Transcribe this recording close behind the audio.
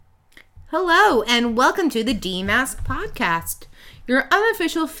Hello, and welcome to the D-Masked Podcast, your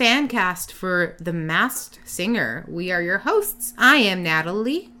unofficial fan cast for The Masked Singer. We are your hosts. I am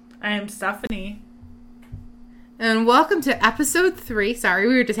Natalie. I am Stephanie. And welcome to episode 3. Sorry,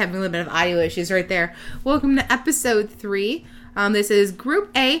 we were just having a little bit of audio issues right there. Welcome to episode 3. This is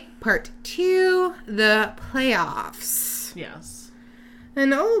Group A, Part 2, the playoffs. Yes.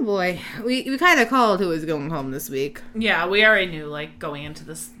 And oh boy, we kind of called who was going home this week. Yeah, we already knew, going into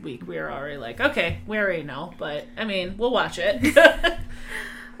this week, we were already okay, we already know, but, we'll watch it.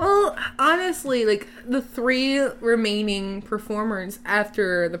 Well, honestly, the 3 remaining performers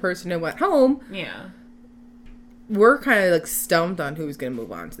after the person who went home... Yeah. We're kind of, stumped on who's going to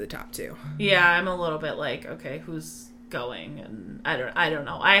move on to the top 2. Yeah, I'm a little bit okay, who's going, and I don't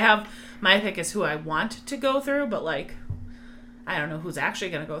know. I have, my pick is who I want to go through, but, I don't know who's actually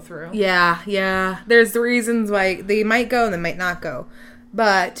going to go through. Yeah. There's the reasons why they might go and they might not go.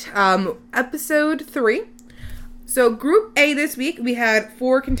 But, episode 3. So, Group A this week, we had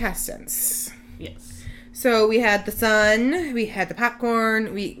 4 contestants. Yes. So, we had the sun, we had the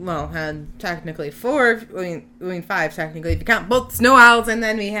popcorn, had technically 4, I mean 5 technically, if you count both snow owls, and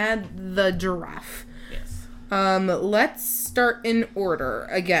then we had the giraffe. Yes. Let's start in order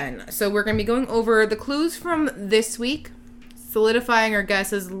again. So, we're going to be going over the clues from this week, solidifying our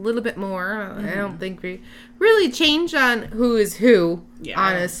guesses a little bit more. Mm-hmm. I don't think we really changed on who is who,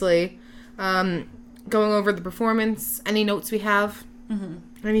 honestly. Going over the performance, any notes we have,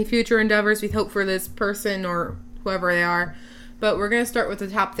 any future endeavors we hope for this person or whoever they are. But we're going to start with the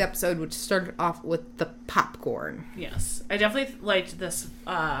top of the episode, which started off with the popcorn. Yes. I definitely liked this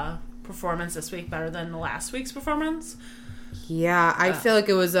performance this week better than last week's performance. Yeah, I feel like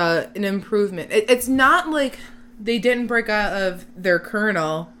it was an improvement. It's not like... They didn't break out of their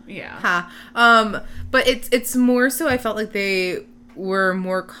kernel. Yeah. But it's more so I felt like they were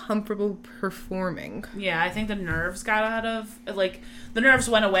more comfortable performing. Yeah, I think the nerves got out of... the nerves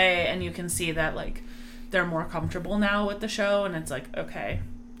went away, and you can see that, they're more comfortable now with the show, and it's okay,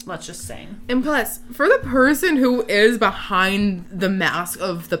 let's just sing. And plus, for the person who is behind the mask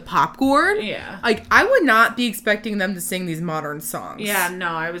of the popcorn... Yeah. I would not be expecting them to sing these modern songs. Yeah, no,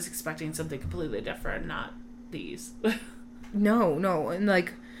 I was expecting something completely different, not... these. No,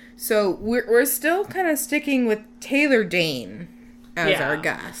 and so we're still kind of sticking with Taylor Dayne as our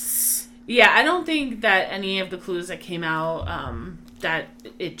guess. Yeah, I don't think that any of the clues that came out that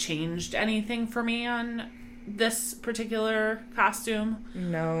it changed anything for me on this particular costume.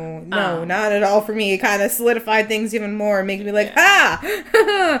 No, not at all for me. It kind of solidified things even more and makes me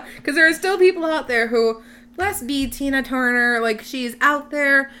ha! Because there are still people out there who, bless be Tina Turner, she's out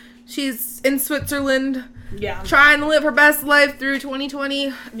there, she's in Switzerland. Yeah. Trying to live her best life through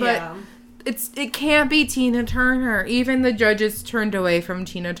 2020. But it can't be Tina Turner. Even the judges turned away from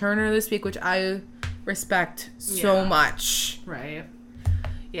Tina Turner this week, which I respect so much. Right.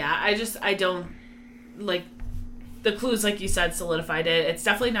 Yeah, I don't the clues, like you said, solidified it. It's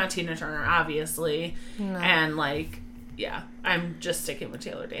definitely not Tina Turner, obviously. No. And yeah, I'm just sticking with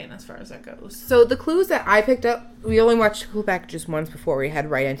Taylor Dayne as far as that goes. So the clues that I picked up, we only watched Clue Pack just once before we head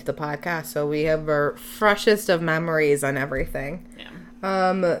right into the podcast, so we have our freshest of memories on everything.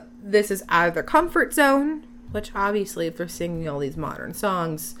 Yeah. This is out of their comfort zone, which obviously if they're singing all these modern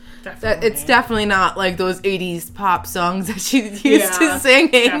songs, it's definitely not those 80s pop songs that she's used to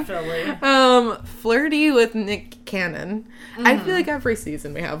singing. Definitely. Flirty with Nick Cannon. Mm-hmm. I feel like every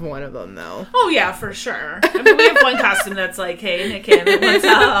season we have one of them, though. Oh, yeah, for sure. We have one costume that's hey, Nick Cannon, what's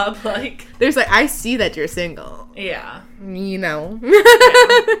up? There's I see that you're single. Yeah. You know.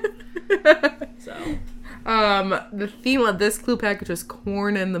 Yeah. So... the theme of this clue package was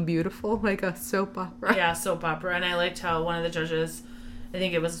Corn and the Beautiful, like a soap opera. Yeah, soap opera. And I liked how one of the judges, I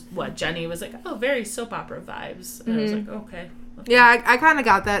think it was, Jenny was oh, very soap opera vibes. And I was okay. Yeah, I kind of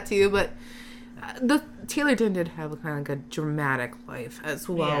got that too, but the Taylor Dayne did have a dramatic life as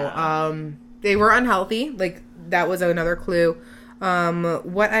well. Yeah. They were unhealthy. That was another clue.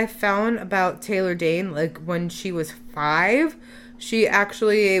 What I found about Taylor Dayne, when she was 5, she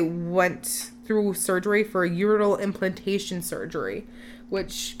actually went through surgery for urinary implantation surgery,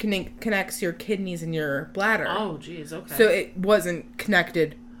 which connects your kidneys and your bladder. Oh, geez, okay. So it wasn't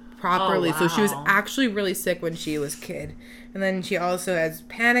connected properly. Oh, wow. So she was actually really sick when she was a kid. And then she also has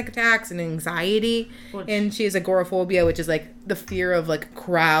panic attacks and anxiety. And she has agoraphobia, which is the fear of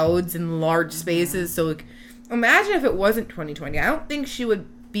crowds and large spaces. So imagine if it wasn't 2020. I don't think she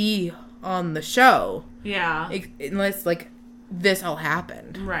would be on the show. Yeah. Unless this all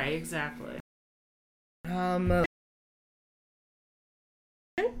happened. Right, exactly.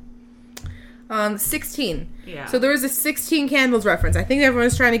 16. Yeah. So there was a 16 candles reference. I think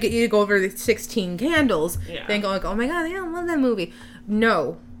everyone's trying to get you to go over the 16 candles. Yeah. Then go like, oh my god, I love that movie.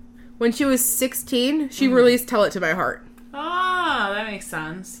 No. When she was 16, she released Tell It to My Heart. Oh, that makes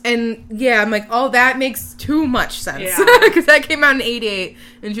sense. And yeah, I'm like, oh, that makes too much sense. Yeah. Because that came out in 88,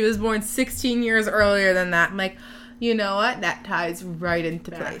 and she was born 16 years earlier than that. I'm like, you know what? That ties right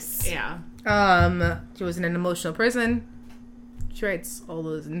into place. Yeah. She was in an emotional prison. She writes all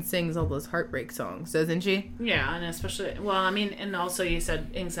those and sings all those heartbreak songs, doesn't she? Yeah, and especially, well, I mean, and also you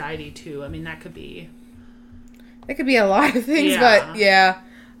said anxiety too. I mean, that could be. It could be a lot of things, Yeah. but yeah.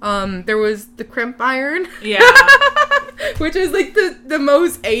 There was the crimp iron. Yeah. Which is like the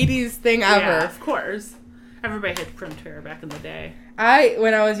most 80s thing ever. Yeah, of course. Everybody had crimped hair back in the day.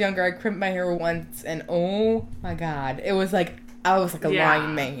 When I was younger, I crimped my hair once, and oh my god, it was like, I was like a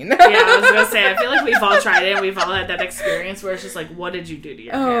lion mane. Yeah, I was gonna say, I feel like we've all tried it, and we've all had that experience where it's just like, what did you do to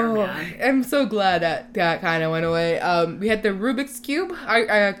your hair, man? I'm so glad that kind of went away. We had the Rubik's Cube. I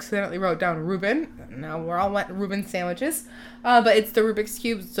accidentally wrote down Reuben. Now we're all wanting Reuben sandwiches. But it's the Rubik's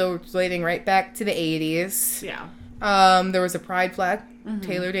Cube, so it's relating right back to the 80s. Yeah. There was a pride flag. Mm-hmm.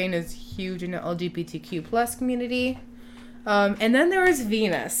 Taylor Dane is huge in the LGBTQ plus community. And then there was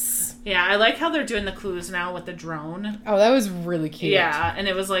Venus. Yeah, I like how they're doing the clues now with the drone. Oh, that was really cute. Yeah, and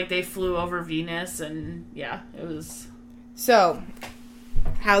it was like they flew over Venus, and yeah, it was... So,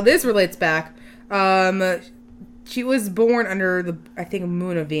 how this relates back, she was born under the, I think,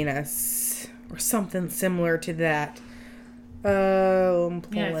 moon of Venus, or something similar to that. I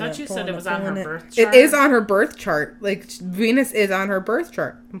thought you said it was on her birth chart. It is on her birth chart. Like, Venus is on her birth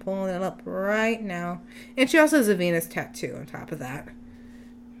chart. I'm pulling it up right now. And she also has a Venus tattoo on top of that.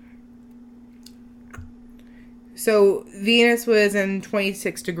 So, Venus was in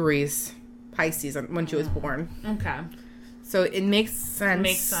 26 degrees Pisces when she was born. Okay. So, it makes sense. It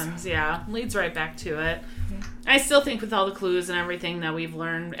makes sense, yeah. Leads right back to it. I still think with all the clues and everything that we've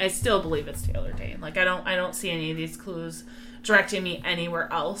learned, I still believe it's Taylor Dane. Like, I don't see any of these clues directing me anywhere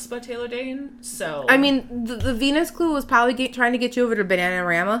else but Taylor Dane. So I mean, the Venus clue was probably trying to get you over to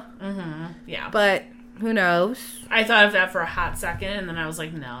Bananarama. Mm-hmm. Yeah. But who knows? I thought of that for a hot second, and then I was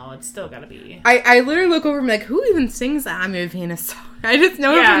like, no, it's still gotta be. I literally look over and be like, who even sings the I'm Your Venus song? I just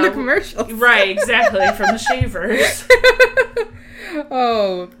know it from the commercials. Right, exactly, from the shavers.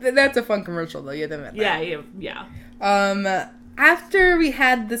 Oh, that's a fun commercial, though. You have to admit that. Yeah. After we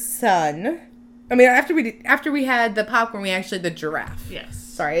had the sun... I mean, after we had the popcorn, we actually had the giraffe. Yes.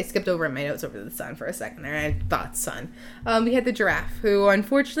 Sorry, I skipped over in my notes over the sun for a second there. I thought sun. We had the giraffe, who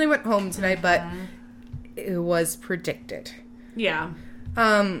unfortunately went home tonight, but it was predicted. Yeah.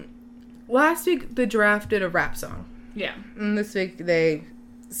 Last week, the giraffe did a rap song. Yeah. And this week, they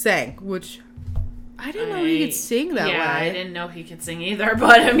sang, which... I didn't know he could sing that way. Yeah, I didn't know he could sing either,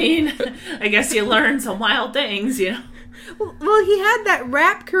 but I mean, I guess you learn some wild things, you know? Well, he had that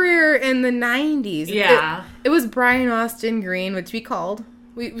rap career in the 90s. Yeah. It was Brian Austin Green, which we called.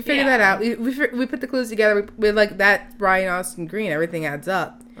 We figured that out. We put the clues together. We like, that Brian Austin Green. Everything adds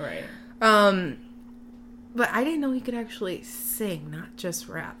up. Right. But I didn't know he could actually sing, not just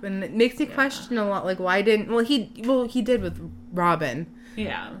rap. And it makes me question a lot, like, why didn't... Well, he did with Robin.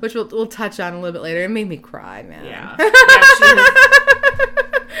 Yeah. Which we'll touch on a little bit later. It made me cry, man. Yeah.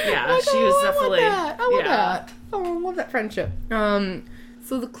 She was definitely... I love that. Oh, I love that friendship.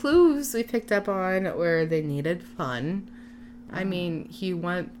 So the clues we picked up on where they needed fun. I mean,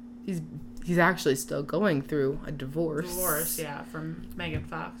 he's actually still going through a divorce. Yeah, from Megan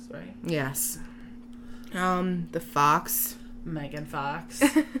Fox, right? Yes. The fox. Megan Fox.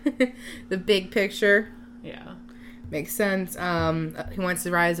 The big picture. Yeah. Makes sense. He wants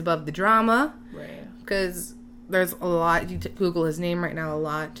to rise above the drama. Right. Because there's a lot, you Google his name right now, a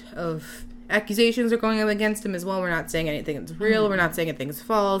lot of accusations are going up against him as well. We're not saying anything is real. We're not saying anything's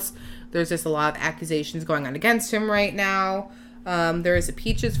false. There's just a lot of accusations going on against him right now. There is a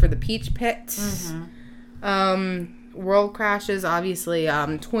Peaches for the Peach Pit. Mm-hmm. World crashes, obviously.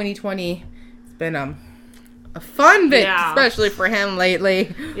 2020 has been a fun bit, especially for him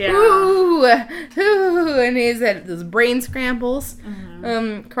lately. Yeah. Ooh, and he's had those brain scrambles,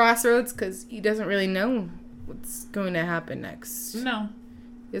 crossroads, because he doesn't really know what's going to happen next. No.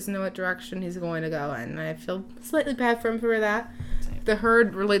 He doesn't know what direction he's going to go in, and I feel slightly bad for him for that. Same. The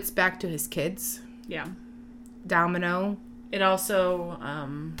herd relates back to his kids. Yeah. Domino. It also, I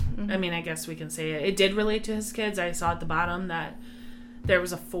mean, I guess we can say it did relate to his kids. I saw at the bottom that there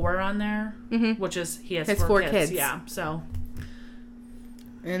was a 4 on there, which is, he has 4 kids. Yeah, so.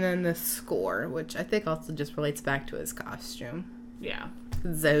 And then the score, which I think also just relates back to his costume. Yeah.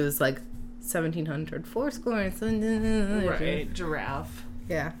 So it was like 1700 4 score. Right, giraffe.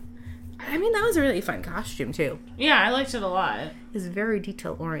 Yeah. I mean, that was a really fun costume, too. Yeah, I liked it a lot. It was very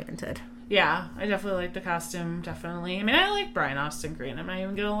detail-oriented. Yeah, I definitely liked the costume, definitely. I mean, I like Brian Austin Green, I'm not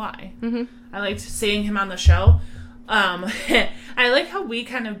even gonna lie. Mm-hmm. I liked seeing him on the show. I like how we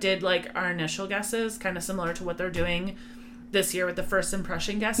kind of did, like, our initial guesses, kind of similar to what they're doing this year with the first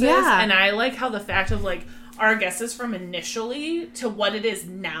impression guesses. Yeah. And I like how the fact of, like, our guesses from initially to what it is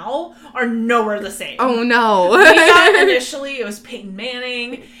now are nowhere the same. Oh, no. We got initially, it was Peyton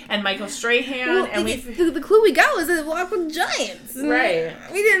Manning and Michael Strahan. Well, and the clue we got was that it walked with giants. Right.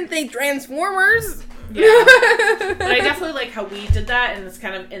 We didn't think Transformers. Yeah. But I definitely like how we did that, and it's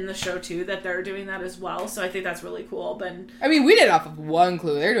kind of in the show, too, that they're doing that as well. So I think that's really cool. But I mean, we did it off of one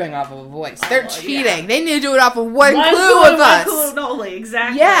clue. They're doing it off of a voice. They're cheating. Yeah. They need to do it off of one clue with us. One clue only,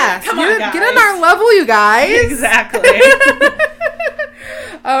 exactly. Yeah. Come on, guys. Get on our level, you guys. Exactly.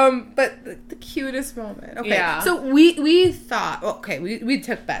 But the cutest moment. Okay. Yeah. So we thought, okay, we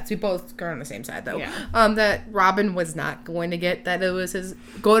took bets. We both got on the same side, though. Yeah. That Robin was not going to get, that it was his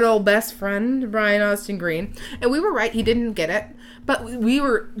good old best friend, Brian Austin Green. And we were right. He didn't get it. But we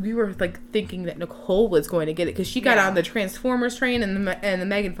were like thinking that Nicole was going to get it because she got on the Transformers train and the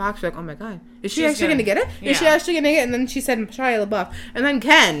Megan Fox was like, oh my god, is she actually going to get it? Is she actually going to get it? And then she said Shia LaBeouf, and then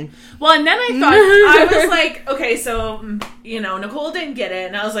Ken. Well, and then I thought I was like, okay, so Nicole didn't get it,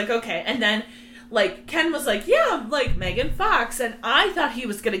 and I was like, okay, and then like Ken was like, yeah, like Megan Fox, and I thought he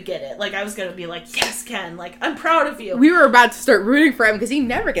was gonna get it. Like I was gonna be like, yes, Ken, like I'm proud of you. We were about to start rooting for him because he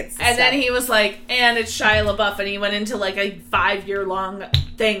never gets. And then he was like, and it's Shia LaBeouf, and he went into like a 5-year long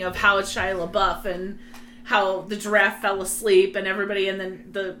thing of how it's Shia LaBeouf and how the giraffe fell asleep and everybody, and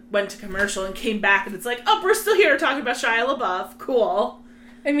then went to commercial and came back, and it's like, oh, we're still here talking about Shia LaBeouf. Cool.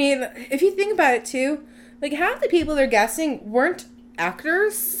 I mean, if you think about it too, like half the people they're guessing weren't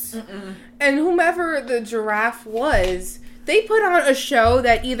actors. Mm-mm. And whomever the giraffe was, they put on a show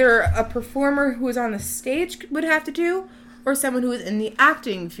that either a performer who was on the stage would have to do or someone who was in the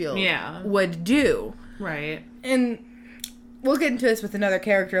acting field would do. Right. And we'll get into this with another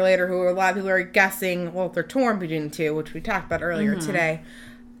character later who a lot of people are guessing, well, they're torn between the two, which we talked about earlier today.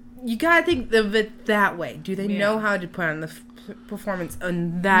 You gotta think of it that way. Do they know how to put on the performance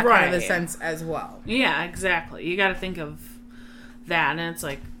in that kind of a sense as well? Yeah, exactly. You gotta think of that, and it's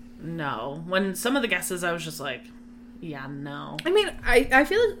like, no. When some of the guesses, I was just like, yeah, no. I mean, I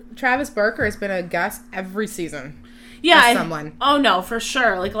feel like Travis Barker has been a guest every season. Yeah. Someone. Oh, no, for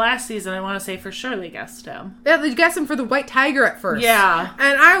sure. Like, last season, I want to say for sure they guessed him. Yeah, they guessed him for the White Tiger at first. Yeah.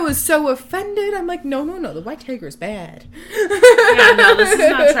 And I was so offended. I'm like, no, the White Tiger is bad. Yeah, no, this is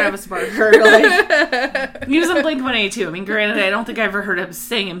not Travis Barker. Like, he was in Blink-182. I mean, granted, I don't think I ever heard him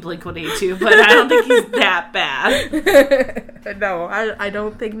sing in Blink-182, but I don't think he's that bad. No, I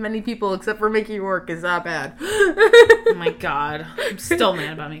don't think many people, except for Mickey Rourke, is that bad. Oh my god. I'm still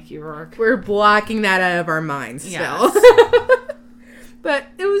mad about Mickey Rourke. We're blocking that out of our minds still. Yes. But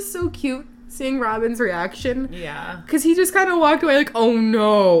it was so cute seeing Robin's reaction. Yeah. Because he just kind of walked away like, oh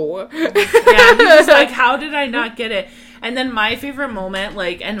no. Yeah, he was like, how did I not get it? And then my favorite moment,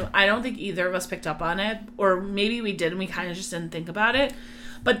 like, and I don't think either of us picked up on it, or maybe we did and we kind of just didn't think about it.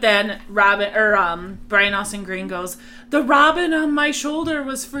 But then Brian Austin Green goes, the robin on my shoulder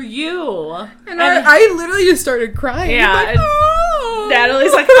was for you. And I literally just started crying. Yeah. Like, oh.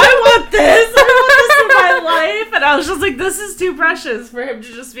 Natalie's like, I want this in my life. And I was just like, this is too precious for him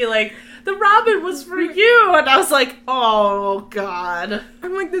to just be like, the robin was for you. And I was like, oh, God.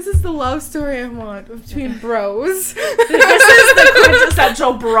 I'm like, this is the love story I want between bros. This is the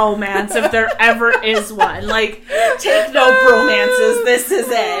quintessential bromance, if there ever is one. Like, take no bromances. This is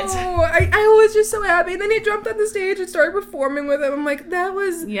it. Oh, I was just so happy. And then he jumped on the stage and started performing with him. I'm like, that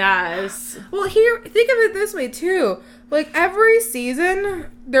was... Yes. Well, here, think of it this way, too. Like, every season,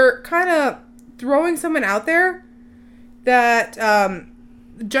 they're kind of throwing someone out there that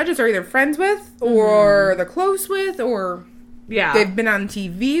judges are either friends with, or they're close with, or they've been on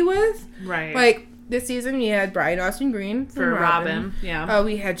TV with. Right. Like, this season, we had Brian Austin Green for Robin. Yeah.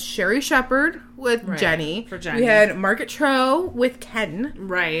 We had Sherry Shepherd with Jenny. For Jenny. We had Margaret Cho with Ken.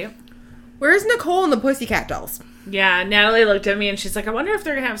 Right. Where's Nicole and the Pussycat Dolls? Yeah, Natalie looked at me and she's like, I wonder if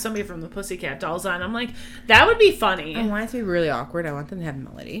they're going to have somebody from the Pussycat Dolls on. I'm like, that would be funny. I want it to be really awkward. I want them to have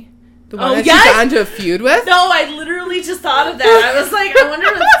Melody. The one that she got into a feud with? No, I literally just thought of that. I was like, I wonder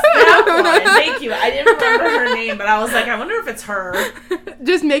if it's that one. Thank you. I didn't remember her name, but I was like, I wonder if it's her.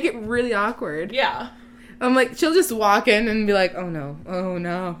 Just make it really awkward. Yeah. I'm like, she'll just walk in and be like, oh no.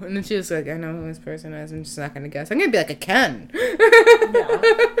 And then she's like, I know who this person is. I'm just not going to guess. I'm going to be like a Ken.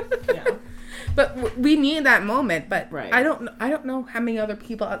 Yeah. But we need that moment. But right. I don't know how many other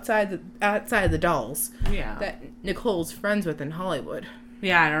people outside the dolls that Nicole's friends with in Hollywood.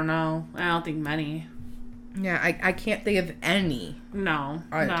 Yeah, I don't know. I don't think many. Yeah, I can't think of any. No,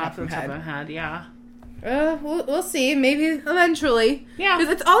 not off the top of my head. Yeah. We'll see. Maybe eventually. Yeah.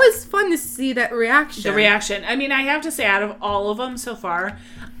 Because it's always fun to see that reaction. The reaction. I mean, I have to say, out of all of them so far,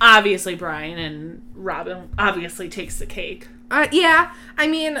 obviously Brian and Robin obviously takes the cake. Yeah. I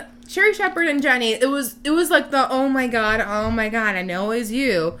mean, Sherry Shepherd and Jenny, it was like the, oh my god, I know it's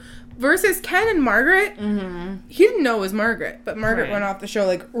you. Versus Ken and Margaret, he didn't know it was Margaret, but Margaret went off the show,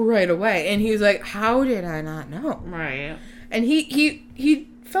 like, right away. And he was like, how did I not know? Right. And he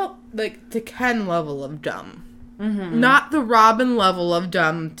felt like the Ken level of dumb. Not the Robin level of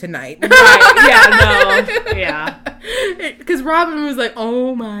dumb tonight. Right. Yeah, no. Yeah. Because Robin was like,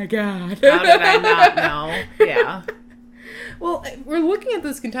 oh my god. How did I not know? Yeah. Well, we're looking at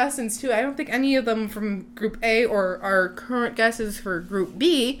those contestants, too. I don't think any of them from Group A or our current guesses for Group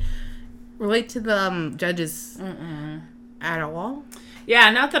B relate to the judges at all.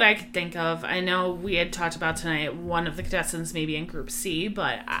 Yeah, not that I could think of. I know we had talked about tonight one of the contestants maybe in Group C,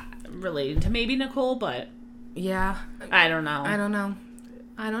 but relating to maybe Nicole, but... Yeah. I don't know. I don't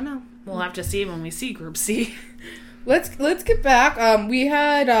know. We'll have to see when we see Group C. Let's get back. We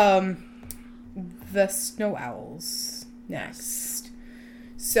had the Snow Owls next.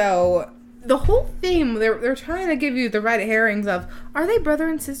 So the whole theme, they're trying to give you the red herrings of, are they brother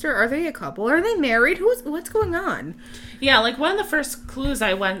and sister? Are they a couple? Are they married? What's going on? Yeah, like one of the first clues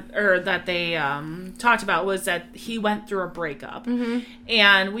that they talked about was that he went through a breakup.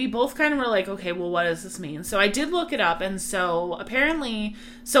 And we both kind of were like, okay, well, what does this mean? So I did look it up, and so apparently,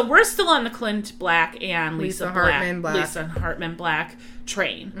 we're still on the Clint Black and Lisa Hartman Black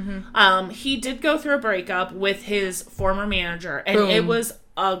train. He did go through a breakup with his former manager, and it was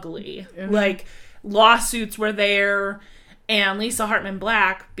ugly. Like, lawsuits were there. And Lisa Hartman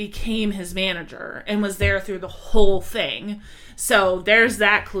Black became his manager and was there through the whole thing. So there's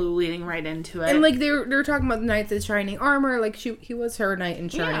that clue leading right into it. And like they're talking about the knights in shining armor. Like he was her knight in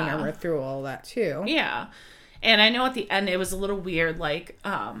shining armor through all that too. Yeah. And I know at the end it was a little weird. Like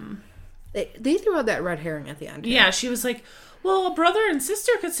they threw out that red herring at the end. Yeah, she was like, "Well, a brother and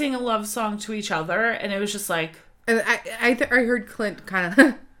sister could sing a love song to each other," and it was just like. And I heard Clint kind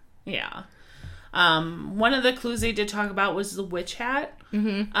of. Yeah. One of the clues they did talk about was the witch hat.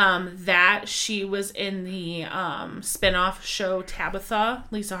 That she was in the spin-off show Tabitha.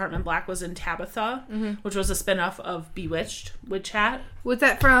 Lisa Hartman Black was in Tabitha, which was a spin-off of Bewitched Witch Hat. Was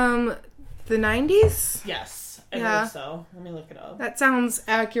that from the 90s? Yes, I believe so. Let me look it up. That sounds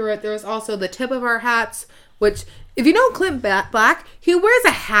accurate. There was also the tip of our hats, which, if you know Clint Black, he wears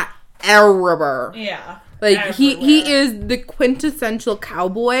a hat everywhere. Yeah. Like, he is the quintessential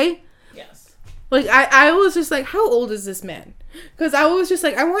cowboy. Like, I was just like, how old is this man? Because I was just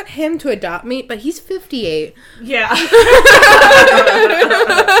like, I want him to adopt me, but he's 58. Yeah.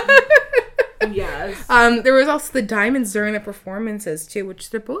 Yes. There was also the diamonds during the performances, too,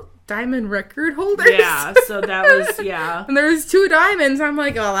 which they're both diamond record holders. Yeah, so that was, yeah. And there was 2 diamonds. I'm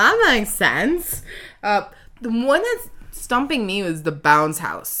like, oh, that makes sense. The one that's stumping me was the bounce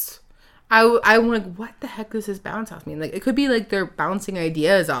house. I'm like, what the heck does this bounce house mean? Like, it could be like they're bouncing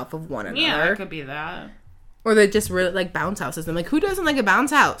ideas off of one another. Yeah, it could be that. Or they just really like bounce houses. I'm like, who doesn't like a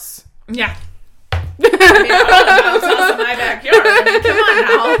bounce house? Yeah. I mean, I want a bounce house in my backyard. I mean, come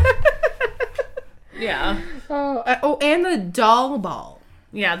on now. Yeah. Oh, and the doll ball.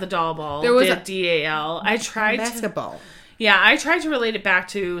 Yeah, the doll ball. There was a DAL. I tried basketball. I tried to relate it back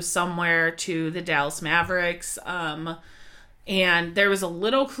to somewhere to the Dallas Mavericks. And there was a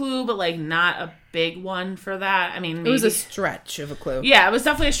little clue, but, like, not a big one for that. I mean, maybe. It was a stretch of a clue. Yeah, it was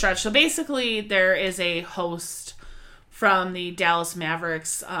definitely a stretch. So, basically, there is a host from the Dallas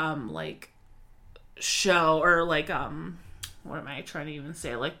Mavericks, show, or, like, what am I trying to even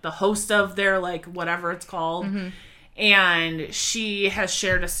say? Like, the host of their, like, whatever it's called. And she has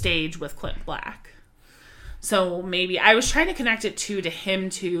shared a stage with Clint Black. So maybe I was trying to connect it to him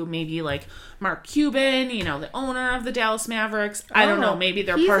to maybe like Mark Cuban, you know, the owner of the Dallas Mavericks. I don't know. Maybe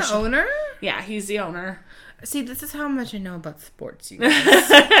they're partial. He's the owner? Yeah, he's the owner. See, this is how much I know about sports, you guys.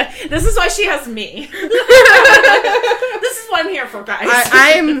 This is why she has me. This is what I'm here for, guys.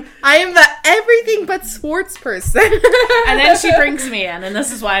 I am the everything but sports person. And then she brings me in, and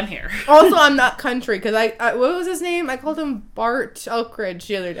this is why I'm here. Also, I'm not country, because I what was his name? I called him Bart Elkridge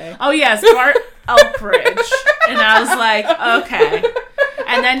the other day. Oh, yes, Bart Elkridge. And I was like, okay.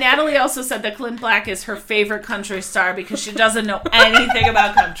 And then Natalie also said that Clint Black is her favorite country star because she doesn't know anything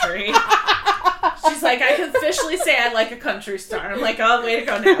about country. She's like, I can officially say I like a country star. I'm like, oh, way to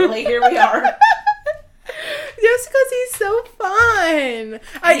go, Natalie. Here we are. Just because he's so fun.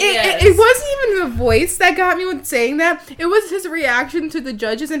 It wasn't even the voice that got me with saying that. It was his reaction to the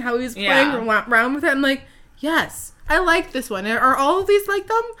judges and how he was playing around with it. I'm like, yes, I like this one. Are all of these like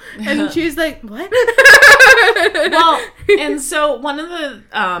them? And she's like, what? Well, and so one of the,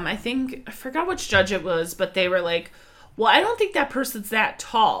 I forgot which judge it was, but they were like, well, I don't think that person's that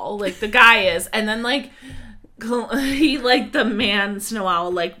tall. Like, the guy is. And then, like, he, like, the man, Snow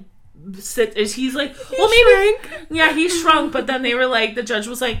Owl, like, he's like, well, maybe. Shrunk. Yeah, he shrunk. But then they were like, the judge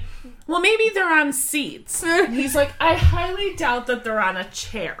was like, well, maybe they're on seats. And he's like, I highly doubt that they're on a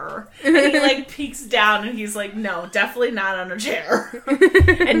chair. And he, like, peeks down and he's like, no, definitely not on a chair.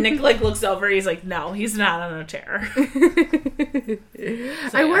 And Nick, like, looks over. He's like, no, he's not on a chair.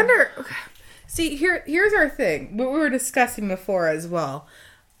 I wonder. See, here's our thing. What we were discussing before as well.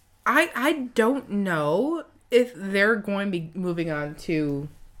 I don't know if they're going to be moving on to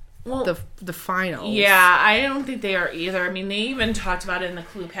the finals. Yeah, I don't think they are either. I mean, they even talked about it in the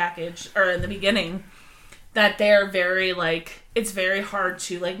clue package, or in the beginning, that they're very, like, it's very hard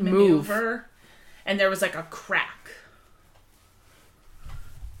to, like, maneuver. And there was, like, a crack.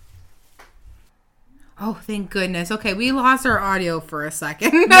 Oh, thank goodness. Okay, we lost our audio for a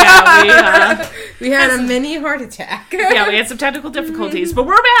second. Yeah, we had a mini heart attack. Yeah, we had some technical difficulties, but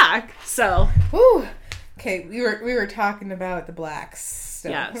we're back. So, whew. Okay, we were talking about the blacks. So.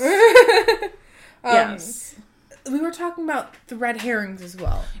 Yes. Yes. We were talking about the red herrings as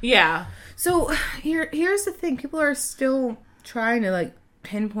well. Yeah. So here's the thing: people are still trying to, like,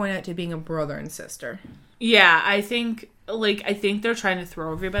 pinpoint it to being a brother and sister. Yeah, I think they're trying to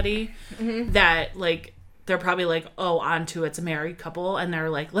throw everybody that, like, they're probably like, oh, onto it's a married couple, and they're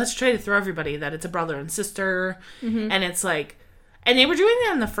like, let's try to throw everybody that it's a brother and sister, and it's like, and they were doing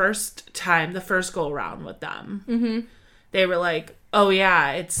that on the first go around with them. They were like, oh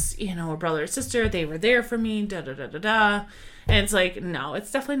yeah, it's, you know, a brother or sister, they were there for me, da da da da da. And it's like, no,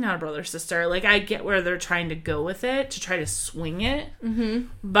 it's definitely not a brother or sister. Like, I get where they're trying to go with it, to try to swing it,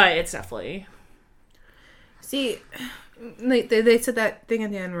 but it's definitely... See, like, they said that thing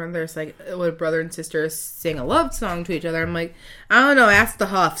at the end where there's, like, would brother and sister sing a love song to each other. I'm like, I don't know, ask the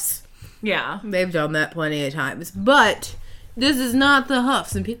Huffs. Yeah. They've done that plenty of times. But this is not the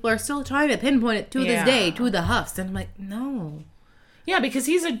Huffs, and people are still trying to pinpoint it to this day to the Huffs. And I'm like, no. Yeah, because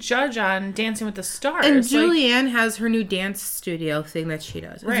he's a judge on Dancing with the Stars. And Julianne has her new dance studio thing that she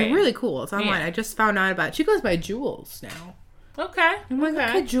does. It's really cool. It's online. Yeah. I just found out about it. She goes by Jules now. Okay. I'm like,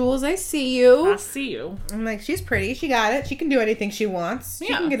 okay, Jules, I see you. I see you. I'm like, she's pretty. She got it. She can do anything she wants. She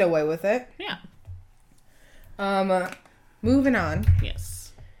can get away with it. Yeah. Moving on.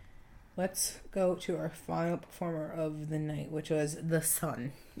 Yes. Let's go to our final performer of the night, which was The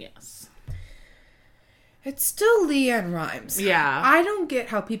Sun. Yes. It's still LeAnn Rimes. Yeah. I don't get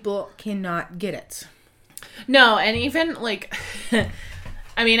how people cannot get it. No, and even, like,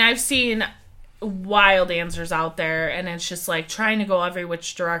 I mean, I've seen wild answers out there, and it's just, like, trying to go every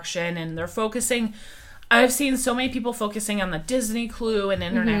which direction, and they're focusing... I've seen so many people focusing on the Disney clue and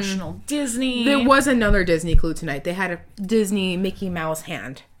International Disney. There was another Disney clue tonight. They had a Disney Mickey Mouse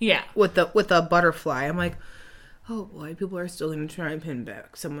hand. Yeah. With a butterfly. I'm like... Oh boy, people are still going to try and pin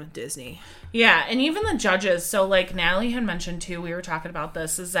back some with Disney. Yeah, and even the judges, so, like, Natalie had mentioned too, we were talking about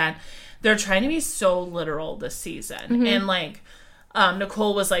this, is that they're trying to be so literal this season. And, like,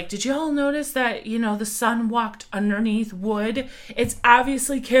 Nicole was like, did you all notice that, you know, the sun walked underneath wood? It's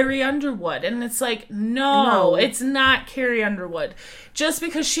obviously Carrie Underwood. And it's like, no, it's not Carrie Underwood. Just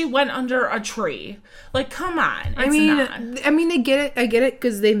because she went under a tree. Like, come on. It's not. I mean, I get it,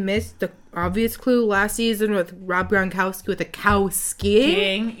 because they missed the obvious clue last season with Rob Gronkowski with a cow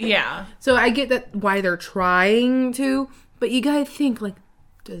skiing. Yeah. So I get that why they're trying to, but you gotta think, like,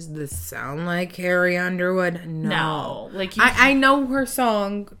 does this sound like Carrie Underwood? No. Like, I know her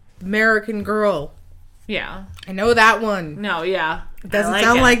song, American Girl. Yeah. I know that one. No, yeah. It doesn't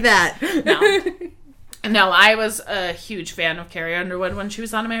sound like that. No, I was a huge fan of Carrie Underwood when she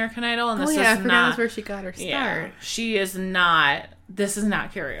was on American Idol, and this is not... that's where she got her start. Yeah, she is not... This is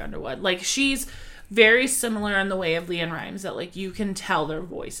not Carrie Underwood. Like, she's very similar in the way of LeAnn Rimes, that, like, you can tell their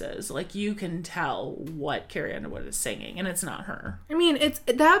voices. Like, you can tell what Carrie Underwood is singing, and it's not her. I mean,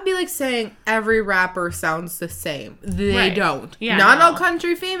 that would be like saying every rapper sounds the same. They don't. Yeah, Not all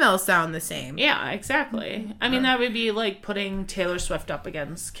country females sound the same. Yeah, exactly. I mean, that would be like putting Taylor Swift up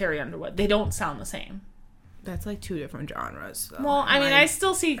against Carrie Underwood. They don't sound the same. That's like two different genres, though. Well, I mean, I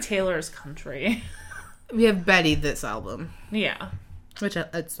still see Taylor as country. We have Betty this album. Yeah. Which,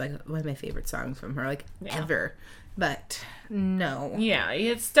 it's like one of my favorite songs from her, ever. But, no. Yeah,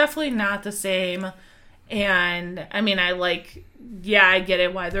 it's definitely not the same. And I mean, I get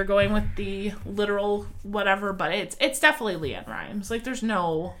it why they're going with the literal whatever, but it's definitely LeAnn Rimes. Like, there's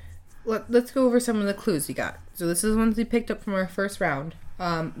no... Let's go over some of the clues we got. So this is ones we picked up from our first round.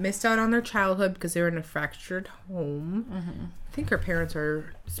 Missed out on their childhood because they were in a fractured home. Mm-hmm. I think her parents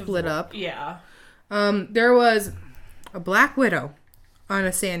are split up. Yeah. There was a black widow on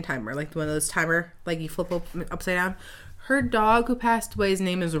a sand timer, like one of those timer, like you flip upside down. Her dog who passed away, his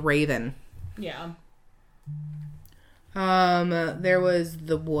name is Raven. Yeah. There was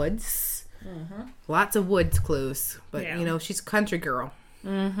the woods. Mm-hmm. Lots of woods clues, but she's a country girl.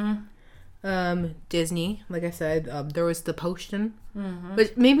 Mm-hmm. Disney, like I said, there was the potion,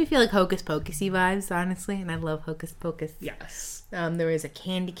 which made me feel like Hocus Pocus-y vibes, honestly, and I love Hocus Pocus. Yes. There was a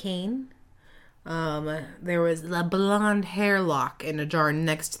candy cane. There was the blonde hair lock in a jar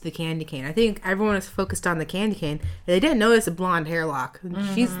next to the candy cane. I think everyone was focused on the candy cane, and they didn't notice a blonde hair lock.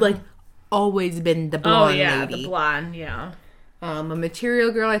 Mm-hmm. She's like always been the blonde lady. The blonde, yeah. A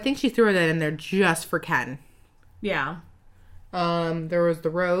material girl. I think she threw that in there just for Ken. Yeah. There was the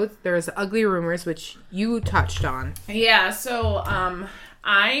roads. There was the ugly rumors, which you touched on. Yeah, so,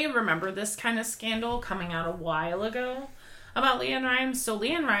 I remember this kind of scandal coming out a while ago about LeAnn Rimes. So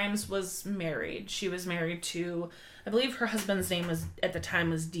LeAnn Rimes was married. She was married to, I believe her husband's name was, at the time,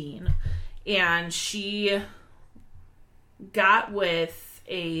 was Dean. And she got with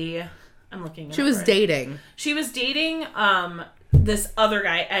I'm looking at She was dating. She was dating, this other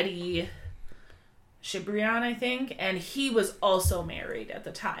guy, Eddie Cibrian, I think, and he was also married at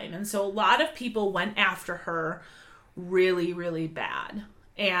the time. And so a lot of people went after her really, really bad.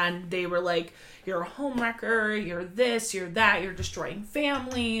 And they were like, you're a homewrecker, you're this, you're that, you're destroying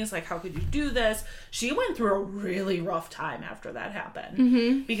families, like, how could you do this? She went through a really rough time after that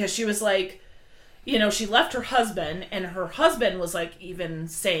happened. Because she was like, she left her husband, and her husband was, like, even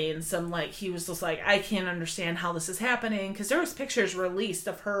saying some, like, he was just like, I can't understand how this is happening, because there was pictures released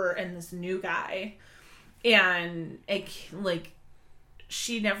of her and this new guy, and,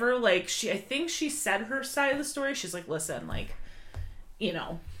 she never, I think she said her side of the story. She's like, listen,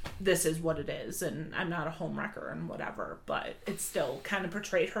 this is what it is, and I'm not a homewrecker and whatever, but it still kind of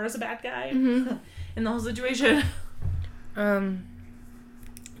portrayed her as a bad guy in the whole situation.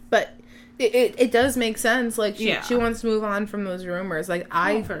 But it does make sense. Like, she wants to move on from those rumors. Like,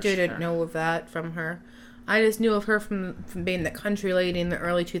 I didn't know of that from her. I just knew of her from being the country lady in the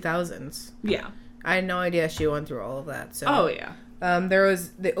early 2000s. Yeah. I had no idea she went through all of that. So. Oh, yeah. There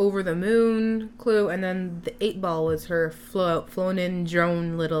was the over the moon clue, and then the 8-ball was her flown in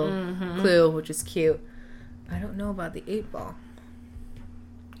drone little clue, which is cute. I don't know about the 8-ball.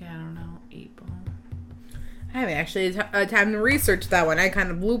 Yeah, I don't know. 8-ball. I haven't actually had time to research that one. I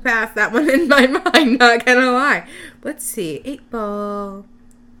kind of blew past that one in my mind, not gonna lie. Let's see. 8-ball.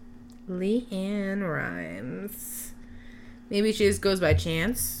 LeAnn Rimes. Maybe she just goes by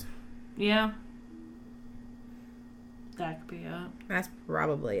chance. Yeah. That could be it. That's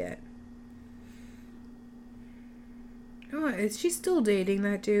probably it. Oh, is she still dating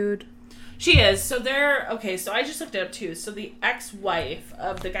that dude? She is. So so I just looked it up too. So the ex-wife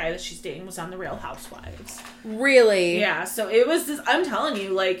of the guy that she's dating was on The Real Housewives. Really? Yeah, so it was this, I'm telling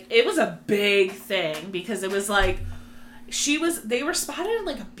you, it was a big thing, because it was they were spotted on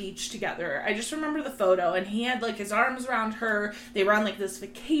a beach together. I just remember the photo, and he had his arms around her. They were on this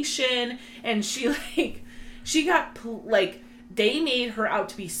vacation, and she got, they made her out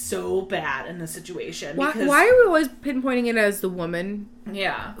to be so bad in the situation. Why are we always pinpointing it as the woman?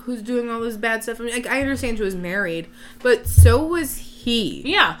 Yeah. Who's doing all this bad stuff? I mean, I understand she was married, but so was he.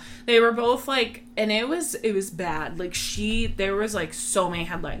 Yeah. They were both, and it was bad. There was, so many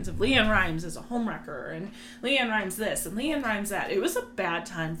headlines of LeAnn Rimes as a homewrecker, and LeAnn Rimes this, and LeAnn Rimes that. It was a bad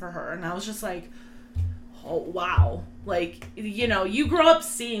time for her, and I was just like, oh, wow. You grow up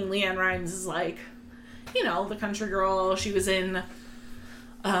seeing LeAnn Rimes as, the country girl. She was in,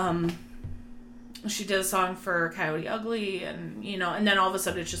 she did a song for Coyote Ugly, and, and then all of a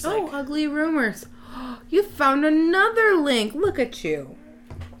sudden it's just Ugly Rumors. You found another link. Look at you.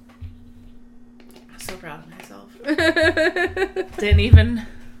 I'm so proud of myself. Didn't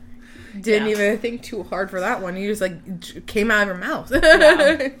even think too hard for that one. You just, came out of her mouth.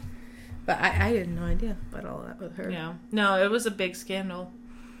 Yeah. But I had no idea about all that with her. Yeah. No, it was a big scandal.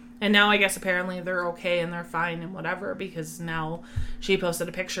 And now I guess apparently they're okay and they're fine and whatever, because now she posted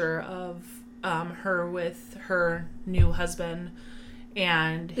a picture of her with her new husband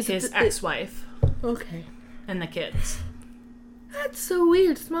and his ex-wife. Okay. And the kids. That's so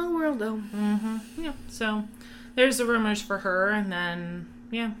weird. Small world, though. Mm-hmm. Yeah. So there's the rumors for her, and then,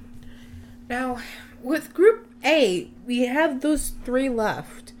 yeah. Now, with Group A, we have those 3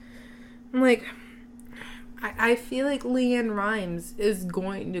 left. I'm like, I feel like Leanne Rimes is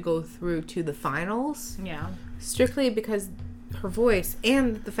going to go through to the finals. Yeah. Strictly because her voice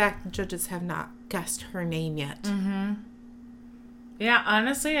and the fact that judges have not guessed her name yet. Mm-hmm. Yeah,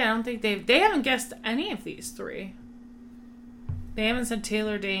 honestly, I don't think they haven't guessed any of these three. They haven't said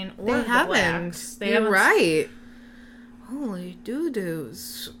Taylor Dayne or They the haven't. Blacks. You're right. Holy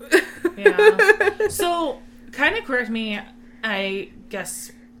doo-doos. Yeah. So, kind of correct me, I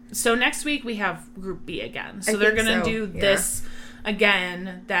guess. So, next week we have Group B again. So, they're going to do this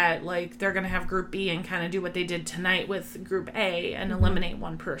again, that, like, they're going to have Group B and kind of do what they did tonight with Group A and eliminate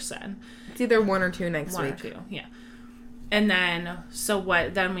one person. It's either one or two next week. One or two, yeah. And then, so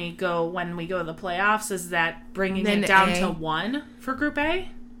what, then we go, when we go to the playoffs, is that bringing it down to one for Group A?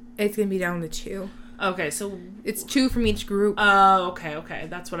 It's going to be down to two. Okay, so... It's two from each group. Oh, okay.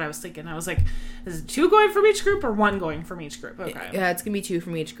 That's what I was thinking. I was like, is it two going from each group or one going from each group? Okay. Yeah, it's going to be two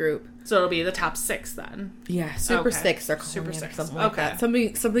from each group. So it'll be the top six then. Yeah, Super Six. They're calling Super it Six. something like that.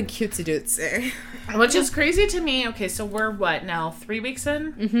 Something cutesy dootsy. Which is crazy to me. Okay, so we're what now? 3 weeks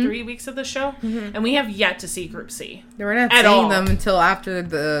in? Mm-hmm. 3 weeks of the show? Mm-hmm. And we have yet to see Group C. We're not seeing them until after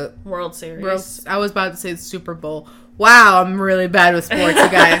the World Series. I was about to say the Super Bowl. Wow, I'm really bad with sports, you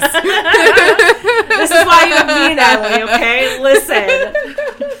guys. This is why you have me, Natalie, okay? Listen.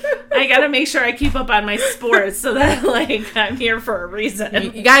 I gotta make sure I keep up on my sports so that, like, I'm here for a reason.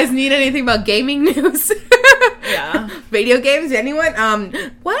 You guys need anything about gaming news? Yeah. Video games? Anyone?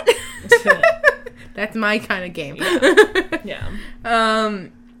 What? That's my kind of game. Yeah.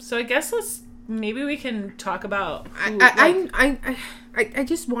 So I guess maybe we can talk about I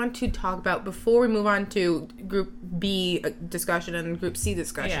just want to talk about, before we move on to Group B discussion and Group C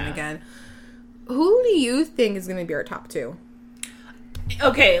discussion again, who do you think is going to be our top two?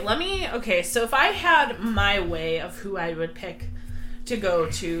 Okay, so if I had my way of who I would pick to go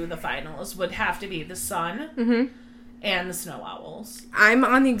to the finals, would have to be the Sun and the Snow Owls. I'm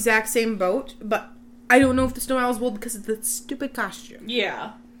on the exact same boat, but I don't know if the Snow Owls will because of the stupid costume.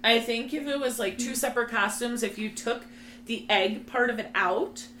 Yeah. I think if it was like two separate costumes, if you took the egg part of it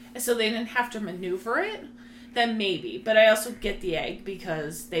out so they didn't have to maneuver it, then maybe. But I also get the egg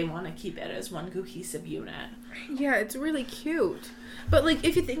because they want to keep it as one cohesive unit. Yeah, it's really cute. But, like,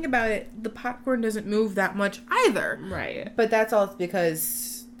 if you think about it, the popcorn doesn't move that much either. Right. But that's all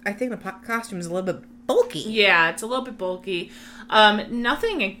because I think the costume is a little bit bulky. Yeah, it's a little bit bulky.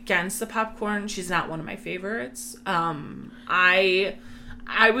 Nothing against the popcorn. She's not one of my favorites.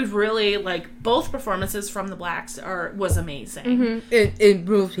 I would really like both performances from the Blacks was amazing. Mm-hmm. It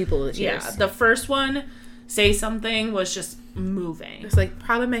moved people to tears. Yeah, the first one, Say Something, was just moving. It's like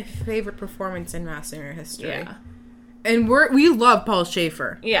probably my favorite performance in Mass Singer history. Yeah. And we love Paul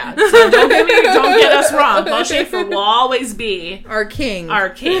Schaefer. Yeah, so don't get us wrong. Paul Schaefer will always be our king.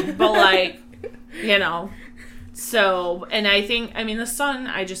 But like, you know, so, and I think, I mean, the Sun,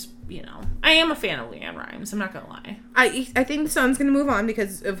 I am a fan of Leanne Rimes. I'm not gonna lie. I think the Sun's gonna move on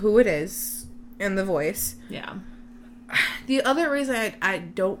because of who it is and the voice. Yeah. The other reason I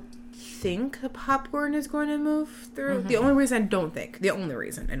don't think the popcorn is going to move through, the only reason I don't think,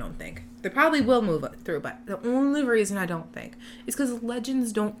 they probably will move it through, but the only reason I don't think is because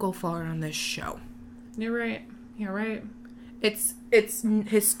legends don't go far on this show. You're right. It's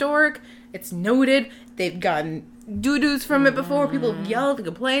historic. It's noted. They've gotten doo-doos from it before. People have yelled and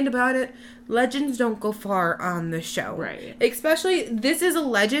complained about it. Legends don't go far on the show. Right. Especially, this is a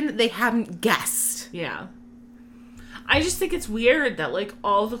legend they haven't guessed. Yeah. I just think it's weird that, like,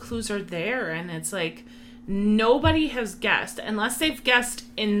 all the clues are there, and it's like, nobody has guessed, unless they've guessed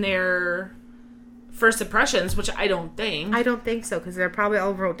in their first impressions, which I don't think. I don't think so, because they probably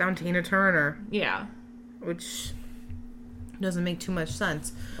all wrote down Tina Turner. Yeah. Which doesn't make too much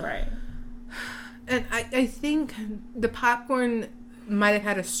sense. Right. And I think the popcorn might have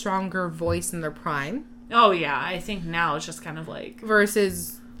had a stronger voice in their prime. Oh, yeah. I think now it's just kind of like...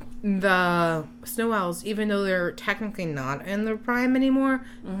 Versus the Snow Owls, even though they're technically not in their prime anymore,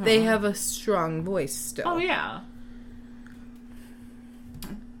 they have a strong voice still. Oh, yeah.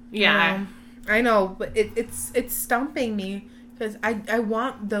 Yeah. I know, but it's stumping me because I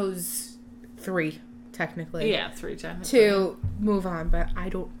want those three, technically. Yeah, three technically. To move on, but I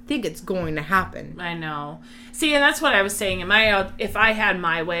don't think it's going to happen. I know. See, and that's what I was saying. If I had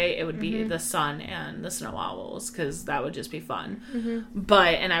my way, it would be the Sun and the Snow Owls, because that would just be fun.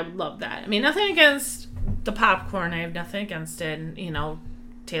 But, and I would love that. I mean, nothing against the popcorn. I have nothing against it. And, you know,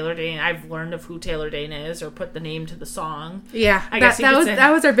 Taylor Dayne, I've learned of who Taylor Dayne is, or put the name to the song. Yeah,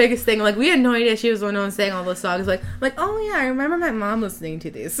 that was our biggest thing. Like, we had no idea she was the one saying all those songs. Like, oh yeah, I remember my mom listening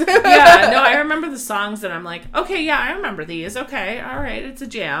to these. Yeah, no, I remember the songs, and I'm like, okay, yeah, I remember these. Okay, all right, it's a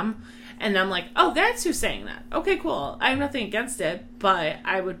jam. And I'm like, oh, that's who's saying that. Okay, cool. I have nothing against it, but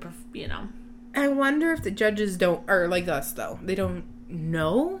I would prefer, I wonder if the judges don't, or like us though, they don't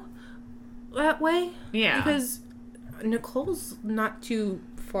know that way. Yeah. Because Nicole's not too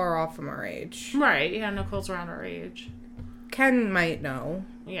far off from our age. Right, yeah, Nicole's around our age. Ken might know.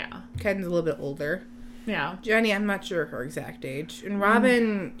 Yeah. Ken's a little bit older. Yeah. Jenny, I'm not sure her exact age. And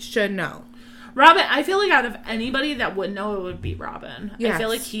Robin should know. Robin, I feel like out of anybody that would know, it would be Robin. Yes. I feel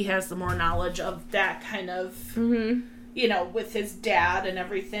like he has the more knowledge of that kind of, with his dad and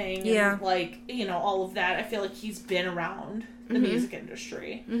everything. Yeah. And, like, all of that. I feel like he's been around the music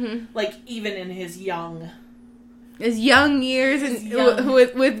industry. Like, even in his young years and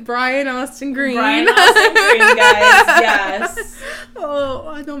with Brian Austin Green. Brian Austin Green, guys. Yes.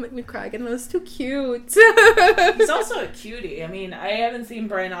 Oh, don't make me cry again. That was too cute. He's also a cutie. I mean, I haven't seen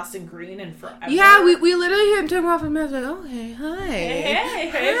Brian Austin Green in forever. Yeah, we literally hit him off and I was like, oh, hey, hi. Hey,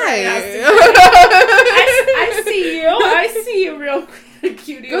 Hi. I see you. I see you real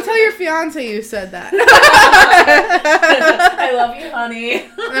cutie. Go tell your fiance you said that. I love you, honey.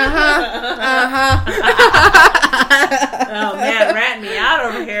 Oh, man, ratting me out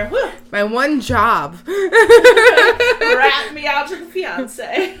over here. Woo. My one job. Rat me out to the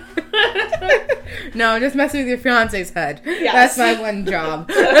fiance. No, just messing with your fiance's head. Yes. That's my one job.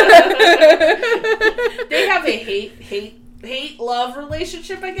 They have a hate-love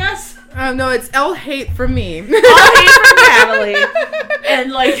relationship, I guess. No, it's all hate from me. All hate from Natalie.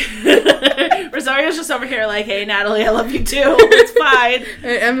 And, Rosario's just over here like, hey, Natalie, I love you too. It's fine.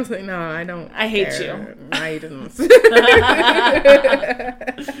 I'm like, no, I don't. I hate care. you. I didn't.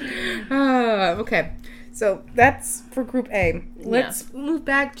 Okay. So that's for Group A. Let's move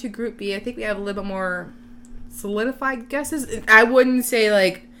back to Group B. I think we have a little bit more solidified guesses. I wouldn't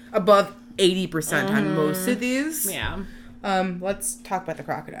say, above 80% on most of these. Yeah. Let's talk about the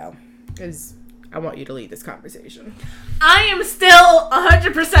crocodile, because I want you to lead this conversation. I am still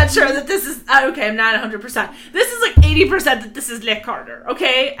 100% sure that this is... Okay, I'm not 100%. This is 80% that this is Nick Carter,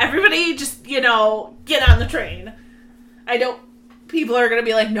 okay? Everybody just, get on the train. I don't... People are going to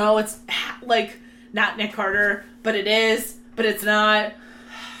be like, no, it's, not Nick Carter, but it is, but it's not.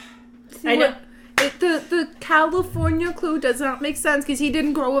 See, I know. The California clue does not make sense, because he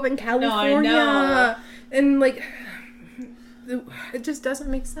didn't grow up in California. No, I know. And, it just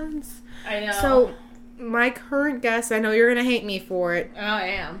doesn't make sense. I know. So, my current guess, I know you're going to hate me for it. Oh, I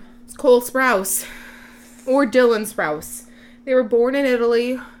am. It's Cole Sprouse. Or Dylan Sprouse. They were born in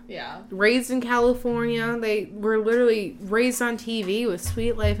Italy. Yeah. Raised in California. They were literally raised on TV with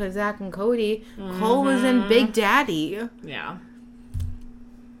Sweet Life of Zach and Cody. Cole was in Big Daddy. Yeah.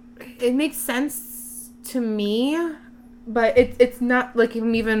 It makes sense to me, but it's not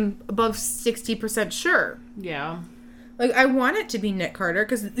I'm even above 60% sure. Yeah. I want it to be Nick Carter,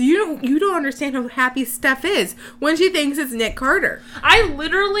 because you don't understand how happy Steph is when she thinks it's Nick Carter. I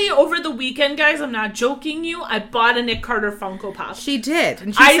literally, over the weekend, guys, I'm not joking you, I bought a Nick Carter Funko Pop. She did,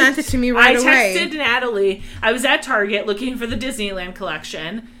 and she sent it to me right away. I texted Natalie. I was at Target looking for the Disneyland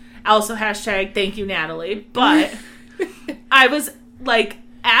collection. Also, hashtag thank you, Natalie. But I was,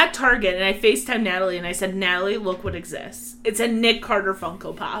 at Target, and I FaceTimed Natalie, and I said, Natalie, look what exists. It's a Nick Carter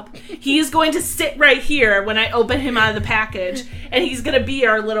Funko Pop. He is going to sit right here when I open him out of the package, and he's going to be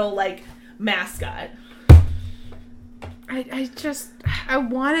our little, mascot. I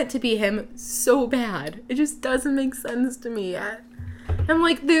want it to be him so bad. It just doesn't make sense to me yet. And,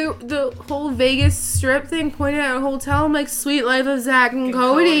 the whole Vegas Strip thing pointed at a hotel, I'm like, Sweet Life of Zach and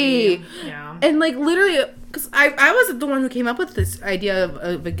Cody. Yeah. And, literally... Because I wasn't the one who came up with this idea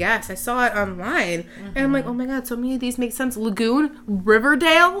of a guess. I saw it online. And I'm like, oh my god, so many of these make sense. Lagoon?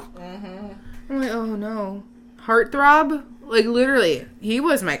 Riverdale? I'm like, oh no. Heartthrob? Literally, he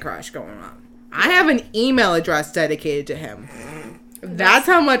was my crush growing up. I have an email address dedicated to him. That's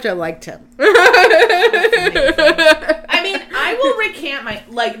how much I liked him. I mean, I will recant my...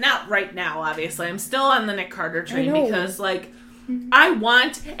 not right now, obviously. I'm still on the Nick Carter train because, I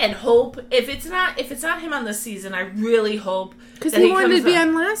want and hope if it's not him on this season, I really hope because he wanted to be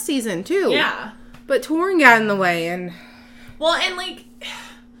on last season too. Yeah, but touring got in the way, and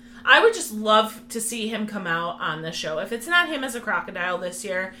I would just love to see him come out on the show. If it's not him as a crocodile this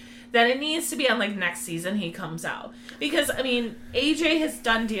year, then it needs to be on next season he comes out, because AJ has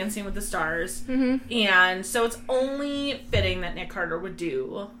done Dancing with the Stars, and so it's only fitting that Nick Carter would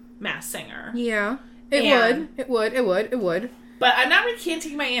do Masked Singer. Yeah, it would. But I'm not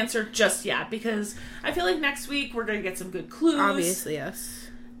recanting my answer just yet, because I feel like next week we're going to get some good clues. Obviously,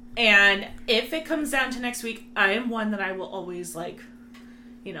 yes. And if it comes down to next week, I am one that I will always,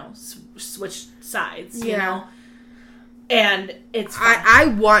 switch sides, you know? And it's fun. I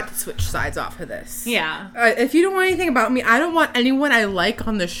want to switch sides off of this. Yeah. If you don't want anything about me, I don't want anyone I like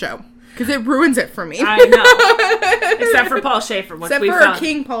on the show. Because it ruins it for me. I know. Except for Paul Schaefer. Except for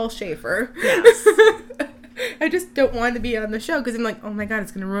King Paul Schaefer. Yes. I just don't want to be on the show because I'm like, oh my god,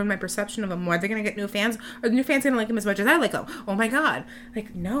 it's going to ruin my perception of him. Are they going to get new fans? Are the new fans going to like him as much as I like him? Oh my god.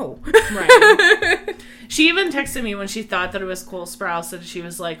 Like, no. Right. She even texted me when she thought that it was Cole Sprouse, and she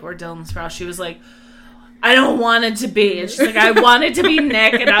was like, or Dylan Sprouse, she was like, I don't want it to be. And she's like, I want it to be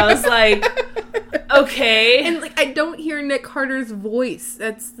Nick. And I was like, okay. And like, I don't hear Nick Carter's voice.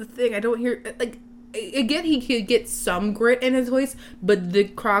 That's the thing. I don't hear, like, again, he could get some grit in his voice, but the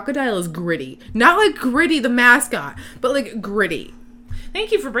crocodile is gritty. Not like Gritty the mascot, but like gritty.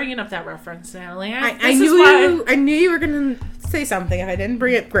 Thank you for bringing up that reference, Natalie. I knew you were going to say something if I didn't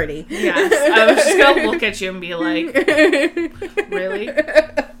bring up Gritty. Yes. I was just going to look at you and be like, really?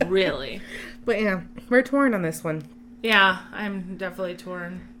 Really? But yeah, we're torn on this one. Yeah, I'm definitely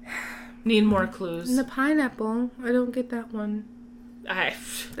torn. Need more clues. And the pineapple, I don't get that one.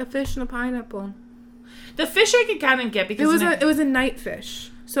 The fish and the pineapple. The fish I could kind of get because it was a night fish,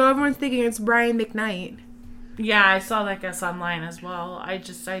 so everyone's thinking it's Brian McKnight. Yeah, I saw that guess online as well. I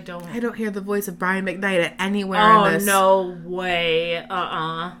don't. I don't hear the voice of Brian McKnight anywhere in this. Oh no way!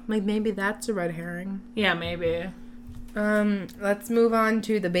 Like maybe that's a red herring. Yeah, maybe. Let's move on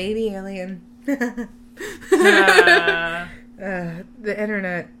to the baby alien. The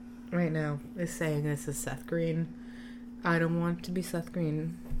internet right now is saying this is Seth Green. I don't want it to be Seth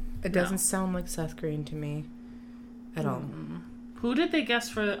Green. It doesn't sound like Seth Green to me at all. Who did they guess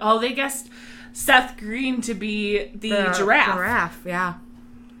for? Oh, they guessed Seth Green to be the giraffe. Giraffe, yeah.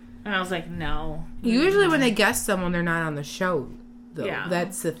 And I was like, no. Usually when they guess someone, they're not on the show, though. Yeah.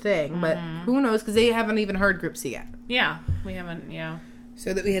 That's the thing. But who knows? Because they haven't even heard Group C yet. Yeah, we haven't,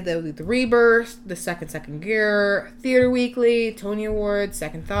 So that we had the Rebirth, the Second Gear, Theater Weekly, Tony Awards,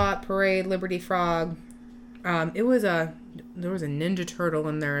 Second Thought, Parade, Liberty Frog. There was a Ninja Turtle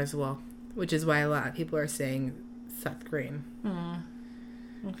in there as well, which is why a lot of people are saying Seth Green.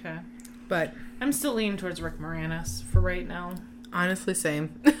 Okay. But I'm still leaning towards Rick Moranis for right now. Honestly,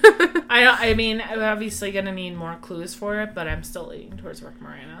 same. I mean, I'm obviously going to need more clues for it, but I'm still leaning towards Rick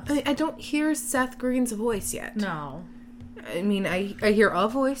Moranis. I don't hear Seth Green's voice yet. No. I mean, I hear a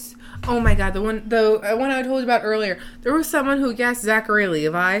voice. Oh my god, the one I told you about earlier. There was someone who guessed Zachary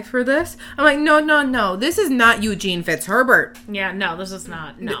Levi for this. I'm like, no. This is not Eugene Fitzherbert. Yeah, no, this is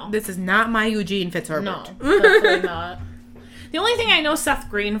not. No. This is not my Eugene Fitzherbert. No, definitely not. The only thing I know Seth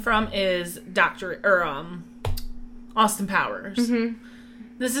Green from is Austin Powers. Mm-hmm.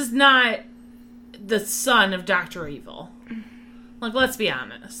 This is not the son of Dr. Evil. Like, let's be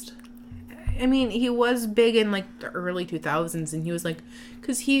honest. I mean, he was big in, like, the early 2000s, and he was, like,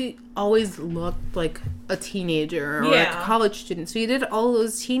 because he always looked like a teenager or like a college student. So he did all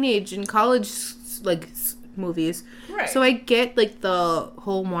those teenage and college, like, movies. Right. So I get, like, the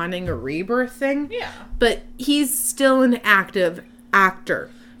whole wanting a rebirth thing. Yeah. But he's still an active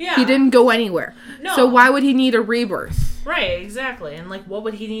actor. Yeah. He didn't go anywhere. No. So why would he need a rebirth? Right, exactly. And, like, what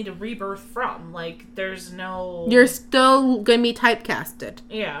would he need a rebirth from? Like, there's no... You're still going to be typecasted.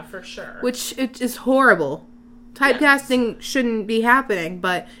 Yeah, for sure. Which it is horrible. Typecasting shouldn't be happening,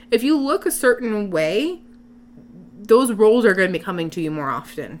 but if you look a certain way, those roles are going to be coming to you more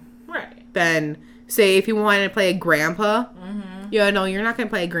often. Right. Than, say, if you wanted to play a grandpa, no, you're not going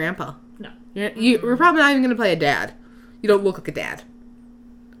to play a grandpa. No. You're probably not even going to play a dad. You don't look like a dad.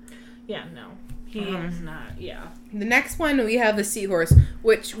 Yeah, no. He is not, The next one, we have the Seahorse,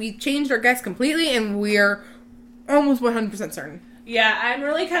 which we changed our guess completely, and we're almost 100% certain. Yeah, I'm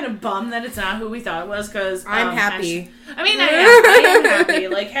really kind of bummed that it's not who we thought it was, because... I'm happy. I am happy.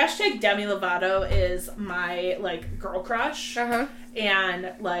 Like, hashtag Demi Lovato is my, like, girl crush. Uh-huh.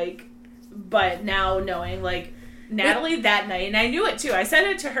 And, like, but now knowing, like, Natalie that night, and I knew it, too. I said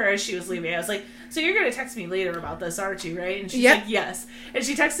it to her as she was leaving. I was like... So you're going to text me later about this, aren't you, right? And she's like, yes. And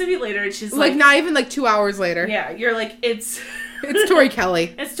she texted me later, and she's like... not even, 2 hours later. Yeah, you're like, it's... It's Tori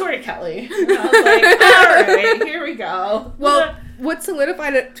Kelly. It's Tori Kelly. And I was like, all right, here we go. Well, what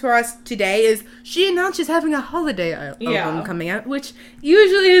solidified it to us today is she announced she's having a holiday album coming out, which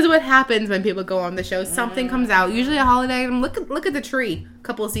usually is what happens when people go on the show. Something comes out, usually a holiday item. Look at the tree a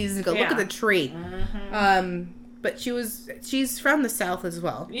couple of seasons ago. Yeah. Look at the tree. Mm-hmm. But she's from the South as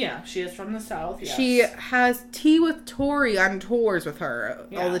well. Yeah, she is from the South, yes. She has Tea with Tori on tours with her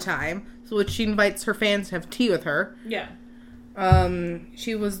all the time. So which she invites her fans to have tea with her. Yeah.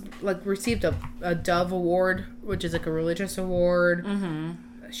 She was, received a Dove Award, which is, a religious award. Mm-hmm.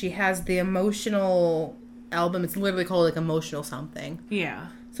 She has the emotional album. It's literally called, Emotional Something. Yeah.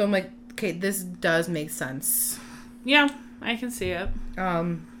 So I'm like, okay, this does make sense. Yeah, I can see it.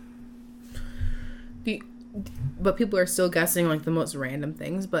 But people are still guessing like the most random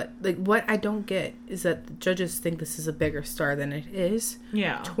things. But like what I don't get is that the judges think this is a bigger star than it is.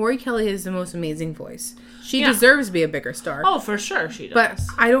 Yeah. Tori Kelly has the most amazing voice. She deserves to be a bigger star. Oh, for sure she does. But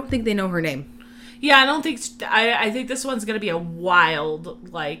I don't think they know her name. Yeah, I don't think... I think this one's going to be a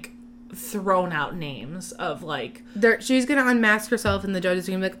wild, like, thrown out names of, like... She's going to unmask herself and the judges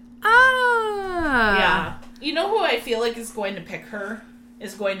are going to be like, ah! Yeah. You know who I feel like is going to pick her?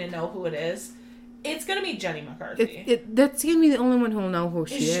 Is going to know who it is? It's going to be Jenny McCarthy. That's going to be the only one who will know who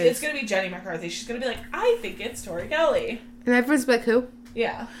she is. It's going to be Jenny McCarthy. She's going to be like, I think it's Tori Kelly. And everyone's like, who?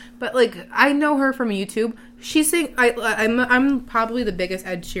 Yeah. But, like, I know her from YouTube. I'm probably the biggest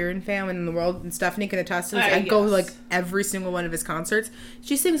Ed Sheeran fan in the world, and Stephanie can attest to this. I go to, like, every single one of his concerts.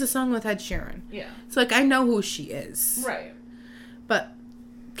 She sings a song with Ed Sheeran. Yeah. So, like, I know who she is. Right. But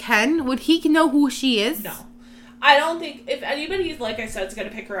Ken, would he know who she is? No. I don't think, if anybody, like I said, is going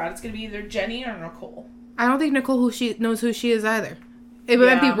to pick her out, it's going to be either Jenny or Nicole. I don't think Nicole knows who she is either. It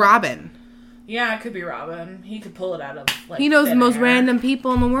might be Robin. Yeah, it could be Robin. He could pull it out of, like, he knows the most air. random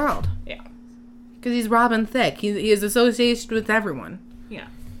people in the world. Yeah. Because he's Robin Thicke. He is associated with everyone. Yeah,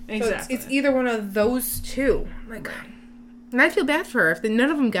 exactly. So it's either one of those two. Like, and I feel bad for her. If none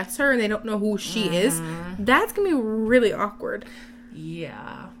of them gets her and they don't know who she is, that's going to be really awkward.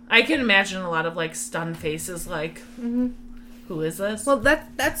 Yeah. I can imagine a lot of, like, stunned faces, like, who is this? Well,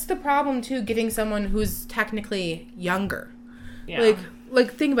 that's the problem, too, getting someone who's technically younger. Yeah.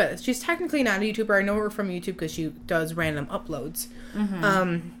 Like, think about it. She's technically not a YouTuber. I know her from YouTube because she does random uploads.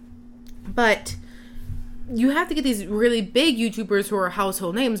 But you have to get these really big YouTubers who are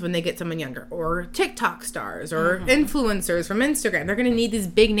household names when they get someone younger. Or TikTok stars. Or influencers from Instagram. They're going to need these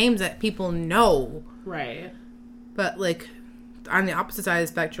big names that people know. Right. But, like, on the opposite side of the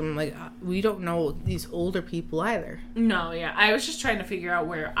spectrum, like, we don't know these older people either. No, yeah. I was just trying to figure out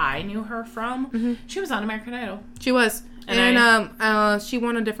where I knew her from. She was on American Idol. She was. And she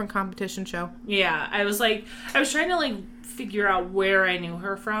won a different competition show. Yeah. I was trying to, like, figure out where I knew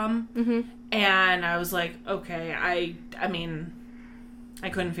her from. And I was like, okay, I mean, I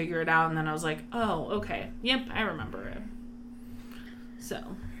couldn't figure it out. And then I was like, oh, okay. Yep, I remember it. So.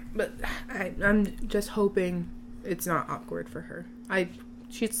 But I'm just hoping it's not awkward for her.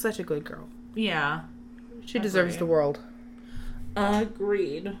 She's such a good girl. Yeah. She deserves the world.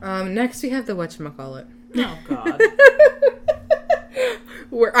 Agreed. Next we have the whatchamacallit. Oh, God.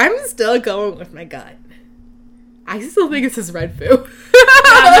 Where I'm still going with my gut. I still think it says Red Foo. No,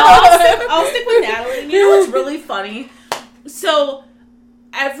 I'll stick with Natalie. You know what's really funny? So,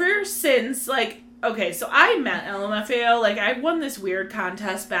 ever since, like, okay, so I met LMFAO. Like, I won this weird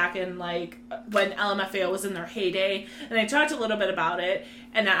contest back in, like, when LMFAO was in their heyday. And I talked a little bit about it.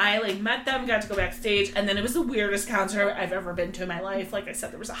 And I, like, met them, got to go backstage. And then it was the weirdest concert I've ever been to in my life. Like I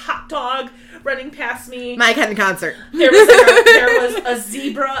said, there was a hot dog running past me. My kind of concert. There was a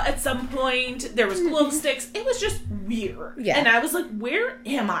zebra at some point. There was glow sticks. It was just weird. Yeah. And I was like, where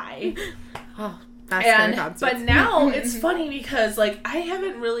am I? Oh, that's kind of concert. But now it's funny because, like, I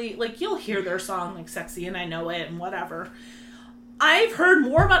haven't really, like, you'll hear their song, like, Sexy and I Know It and whatever. I've heard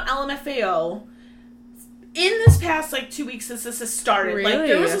more about LMFAO in this past, like, 2 weeks since this has started. Really? Like,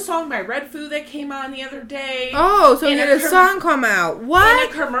 there was a song by Red Foo that came on the other day. Oh, so you had a song come out. What? In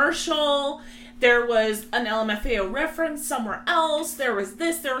a commercial. There was an LMFAO reference somewhere else. There was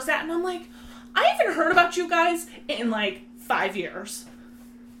this, there was that. And I'm like, I haven't heard about you guys in, like, 5 years.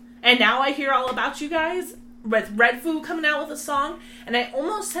 And now I hear all about you guys with Red Foo coming out with a song. And I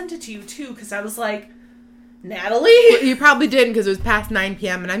almost sent it to you, too, because I was like, Natalie? Well, you probably didn't because it was past 9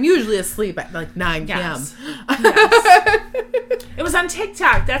 p.m. and I'm usually asleep at like 9 p.m. Yes. Yes. It was on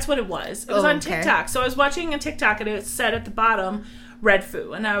TikTok. That's what it was. It was on TikTok. So I was watching a TikTok and it said at the bottom, Red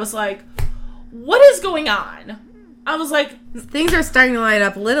Foo. And I was like, what is going on? I was like... Things are starting to line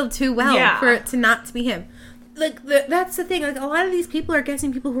up a little too well for it to not to be him. Like, that's the thing. Like, a lot of these people are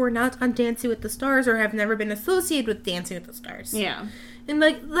guessing people who are not on Dancing with the Stars or have never been associated with Dancing with the Stars. Yeah. And,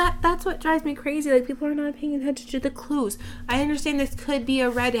 like, that's what drives me crazy. Like, people are not paying attention to the clues. I understand this could be a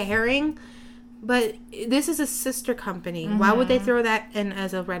red herring, but this is a sister company. Mm-hmm. Why would they throw that in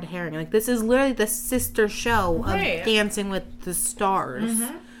as a red herring? Like, this is literally the sister show of Dancing with the Stars.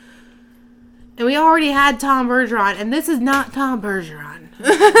 Mm-hmm. And we already had Tom Bergeron, and this is not Tom Bergeron.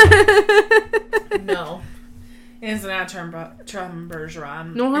 No. It's not Tom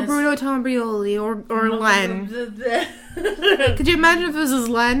Bergeron. Nor Bruno Tombrioli or Len. Could you imagine if this was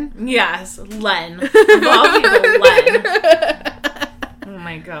Len? Yes, Len. Of all people, Len. Oh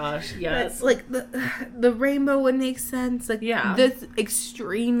my gosh, yes. Like, the rainbow would make sense. Like, Yeah. this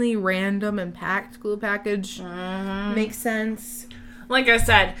extremely random and packed glue package makes sense. Like I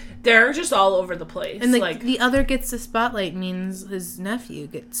said, they're just all over the place. And, like, the other gets the spotlight means his nephew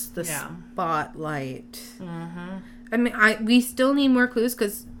gets the spotlight. Mm-hmm. I mean, we still need more clues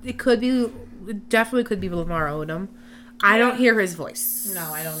because it definitely could be Lamar Odom. I don't hear his voice.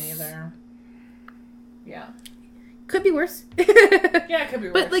 No, I don't either. Yeah. Could be worse. Yeah, it could be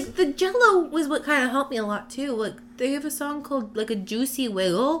worse. But, like, the Jell-O was what kind of helped me a lot, too. Like, they have a song called, like, A Juicy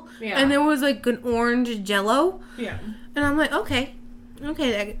Wiggle. Yeah. And there was, like, an orange Jell-O. Yeah. And I'm like, okay,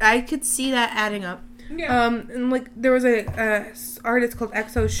 I could see that adding up. Yeah. And, like, there was a artist called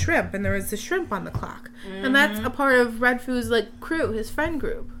Exo Shrimp, and there was the shrimp on the clock. Mm-hmm. And that's a part of Redfoo's, like, crew, his friend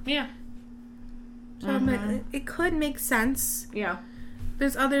group. Yeah. So I'm like, it could make sense. Yeah.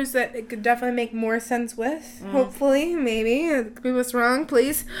 There's others that it could definitely make more sense with. Hopefully, maybe. Prove us wrong,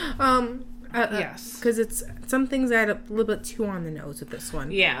 please. Yes. Because it's some things add a little bit too on the nose with this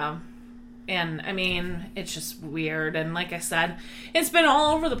one. Yeah. And, I mean, it's just weird. And like I said, it's been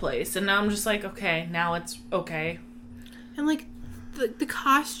all over the place. And now I'm just like, okay, now it's okay. And, like, the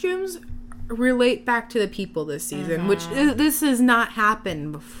costumes relate back to the people this season, which this has not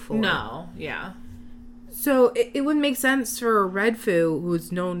happened before. No, yeah. So it would make sense for Redfoo,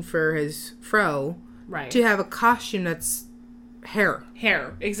 who's known for his fro, to have a costume that's hair.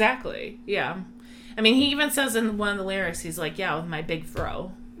 Hair, exactly. Yeah. I mean, he even says in one of the lyrics, he's like, yeah, with my big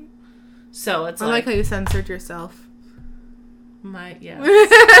fro. So it's I like how you censored yourself. Yeah.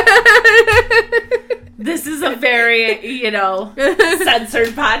 This is a very, censored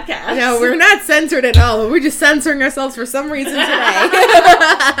podcast. No, we're not censored at all. We're just censoring ourselves for some reason today.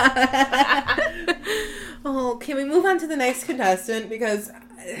 Oh, can we move on to the next contestant? Because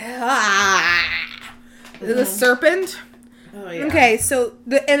the serpent. Oh, yeah. Okay, so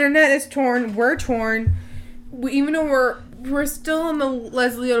the internet is torn. We're torn. Even though we're still on the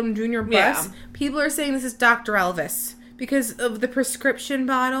Leslie Odom Jr. bus, people are saying this is Dr. Elvis because of the prescription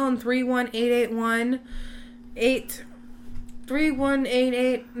bottle and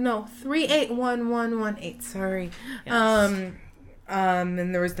 381118. Sorry. Yes.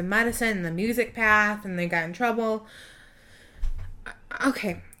 And there was the medicine and the music path, and they got in trouble.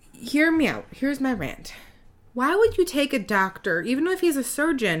 Okay, hear me out. Here's my rant. Why would you take a doctor, even if he's a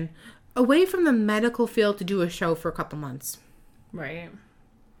surgeon, away from the medical field to do a show for a couple months? Right.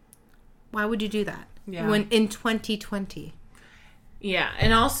 Why would you do that? Yeah. When in 2020. Yeah,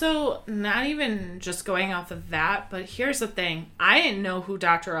 and also, not even just going off of that, but here's the thing. I didn't know who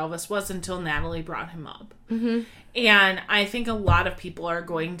Dr. Elvis was until Natalie brought him up. Mm-hmm. And I think a lot of people are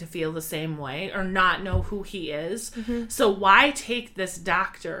going to feel the same way or not know who he is. Mm-hmm. So why take this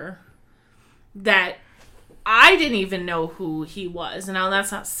doctor that I didn't even know who he was? And now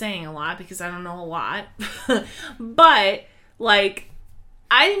that's not saying a lot because I don't know a lot. But, like,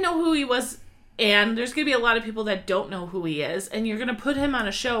 I didn't know who he was. And there's going to be a lot of people that don't know who he is. And you're going to put him on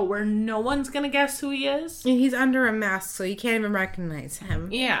a show where no one's going to guess who he is. And he's under a mask, so you can't even recognize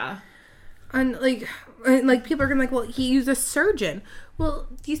him. Yeah. And, like people are going to be like, well, he's a surgeon. Well,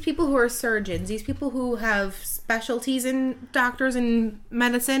 these people who are surgeons, these people who have specialties in doctors and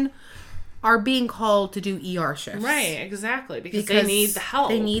medicine are being called to do ER shifts. Right, exactly. Because they need the help.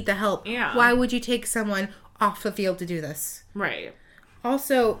 They need the help. Yeah. Why would you take someone off the field to do this? Right.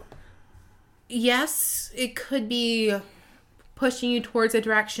 Also, yes, it could be pushing you towards a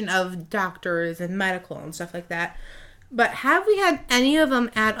direction of doctors and medical and stuff like that. But have we had any of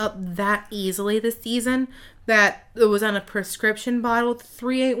them add up that easily this season that it was on a prescription bottle,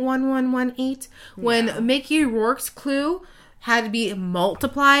 381118, when Mickey Rourke's clue had to be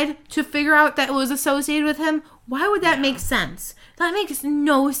multiplied to figure out that it was associated with him? Why would that make sense? That makes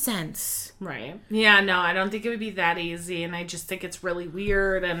no sense. Right. Yeah, no, I don't think it would be that easy, and I just think it's really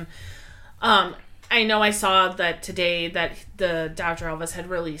weird. And I know I saw that today that the Dr. Elvis had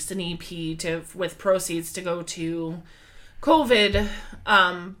released an EP with proceeds to go to COVID,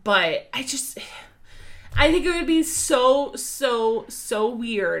 but I think it would be so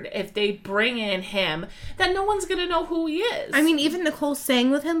weird if they bring in him that no one's gonna know who he is. I mean, even Nicole sang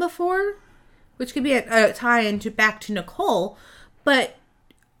with him before, which could be a tie-in back to Nicole, but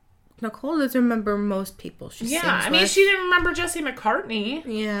Nicole doesn't remember most people she sings with. I mean, she didn't remember Jesse McCartney.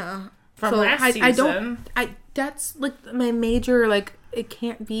 Yeah. From last season. That's, like, my major, like, it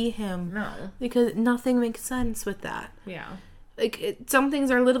can't be him. No. Because nothing makes sense with that. Yeah. Like, some things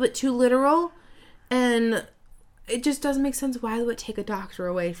are a little bit too literal, and it just doesn't make sense. Why would it take a doctor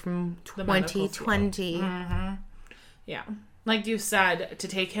away from 2020? Mm-hmm. Yeah. Like you said, to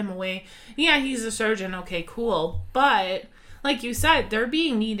take him away, yeah, he's a surgeon, okay, cool, but like you said, they're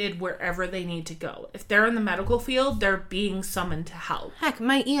being needed wherever they need to go. If they're in the medical field, they're being summoned to help. Heck,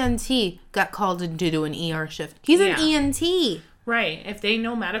 my ENT got called in to do an ER shift. He's an ENT. Right. If they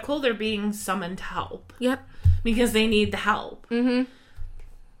know medical, they're being summoned to help. Yep. Because they need the help. Mm-hmm.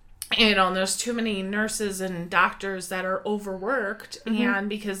 You know, and there's too many nurses and doctors that are overworked, and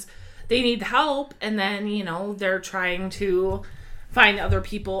because they need help, and then, you know, they're trying to find other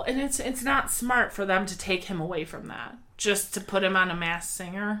people, and it's not smart for them to take him away from that, just to put him on a Masked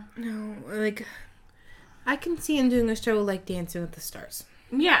Singer. No, like, I can see him doing a show like Dancing with the Stars.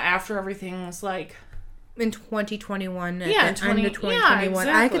 Yeah, after everything's like... In 2021, yeah, at the end of 2021. Yeah,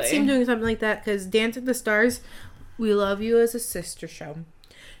 exactly. I could see him doing something like that, because Dancing with the Stars, we love you as a sister show.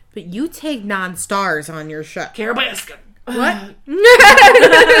 But you take non-stars on your show. Carole Baskin. What?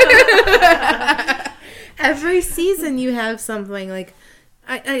 Every season you have something like...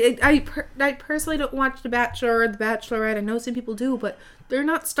 I personally don't watch The Bachelor or The Bachelorette. I know some people do, but they're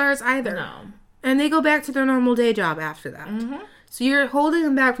not stars either. No. And they go back to their normal day job after that. Mm-hmm. So you're holding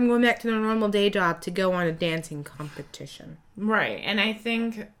them back from going back to their normal day job to go on a dancing competition. Right. And I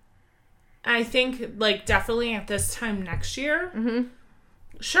think like, definitely at this time next year... Mm-hmm.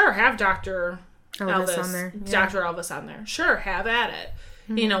 Sure, have Dr. Elvis on there. Yeah. Dr. Elvis on there. Sure, have at it.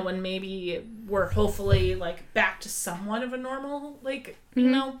 Mm-hmm. You know, when maybe we're hopefully, like, back to somewhat of a normal, like,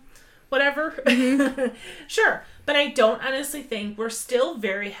 you know, whatever. Mm-hmm. Sure. But I don't honestly think we're still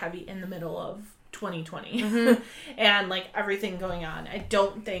very heavy in the middle of 2020. Mm-hmm. And, like, everything going on. I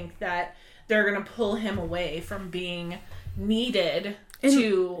don't think that they're going to pull him away from being needed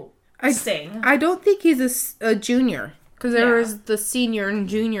to sing. I don't think he's a junior. Because there was the senior and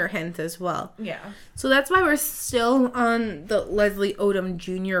junior hint as well. Yeah. So that's why we're still on the Leslie Odom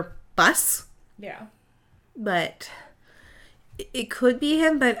Jr. bus. Yeah. But it could be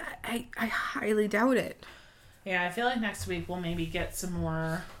him, but I highly doubt it. Yeah, I feel like next week we'll maybe get some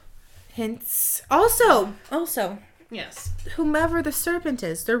more hints. Also. Yes. Whomever the serpent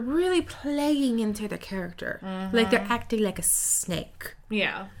is, they're really playing into the character. Mm-hmm. Like they're acting like a snake.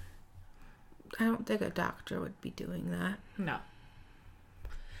 Yeah. I don't think a doctor would be doing that. No.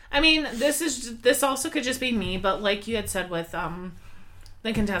 I mean, this also could just be me, but like you had said with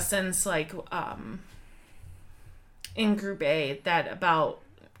the contestants, like in Group A, that about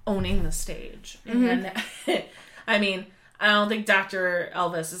owning the stage. Mm-hmm. And I mean, I don't think Dr.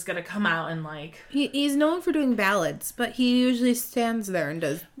 Elvis is gonna come out and like he's known for doing ballads, but he usually stands there and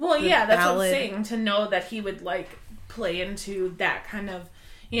does. Well, yeah, that's what I'm saying. To know that he would like play into that kind of.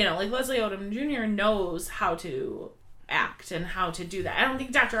 You know, like Leslie Odom Jr. knows how to act and how to do that. I don't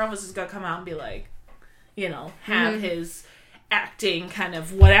think Dr. Elvis is going to come out and be like, you know, have his acting kind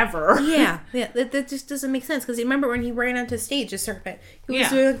of whatever. Yeah, that just doesn't make sense. Because you remember when he ran onto stage, a serpent, he was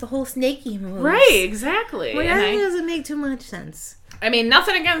doing like the whole snaky moves. Right, exactly. Well, that doesn't make too much sense. I mean,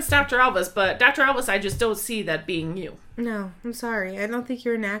 nothing against Dr. Elvis, but Dr. Elvis, I just don't see that being you. No, I'm sorry. I don't think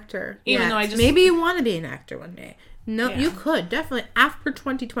you're an actor. Even though I just... Maybe you want to be an actor one day. No, you could. Definitely. After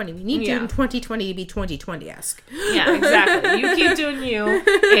 2020. We need you in 2020 to be 2020-esque. Yeah, exactly. You keep doing you.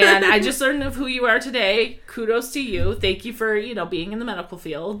 And I just learned of who you are today. Kudos to you. Thank you for, you know, being in the medical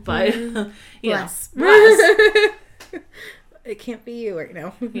field. But, bless. It can't be you right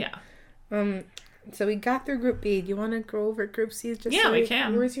now. Yeah. So we got through Group B. Do you want to go over Group C? We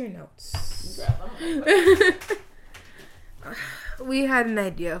can. Where's your notes? We had an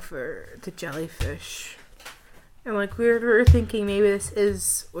idea for the jellyfish. And, like, we were thinking maybe this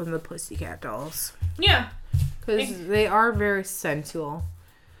is one of the Pussycat Dolls. Yeah. Because they are very sensual.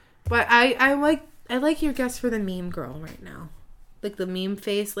 But I like your guess for the meme girl right now. Like, the meme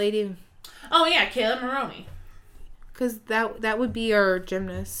face lady. Oh, yeah, Kayla Maroney. Because that would be our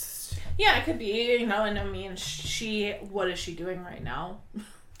gymnast. Yeah, it could be, you know, and I mean, what is she doing right now?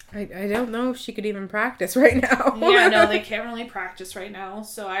 I don't know if she could even practice right now. Yeah, no, they can't really practice right now.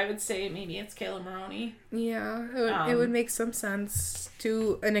 So I would say maybe it's Kayla Maroney. Yeah, it would make some sense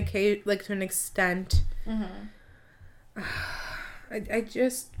to an extent. Mm-hmm. Let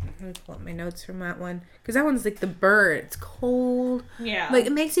me pull up my notes from that one. Because that one's like the bird. It's cold. Yeah. Like,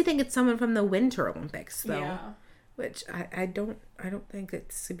 it makes you think it's someone from the Winter Olympics, though. Yeah. Which I don't think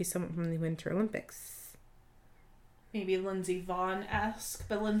it's to be someone from the Winter Olympics. Maybe Lindsey Vonn-esque,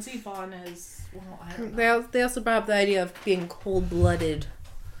 but Lindsey Vonn is, well, I don't know. They also brought up the idea of being cold-blooded.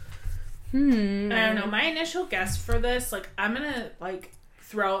 I don't know. My initial guess for this, like, I'm gonna, like,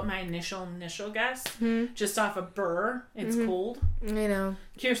 throw out my initial guess, just off of Burr. It's cold. I know.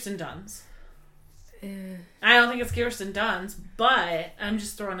 Kirsten Dunst. I don't think it's Kirsten Dunst, but I'm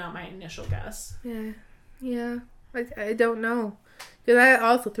just throwing out my initial guess. Yeah. I don't know. Because I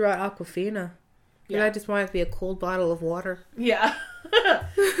also threw out Awkwafina. Yeah. I just want it to be a cold bottle of water. Yeah. But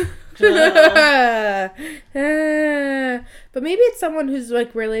maybe it's someone who's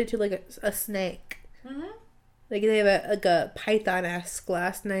like related to like a snake. Mm-hmm. Like they have a Python-esque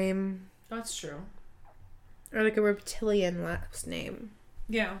last name. That's true. Or like a reptilian last name.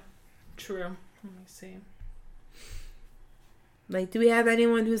 Yeah. True. Let me see. Like, do we have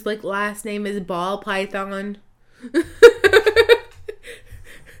anyone whose like last name is Ball Python?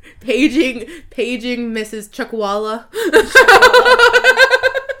 Paging Mrs. Chuckwalla.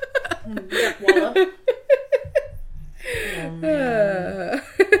 Chuckwalla.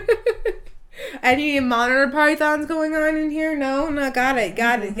 Any monitor pythons going on in here? No, got it.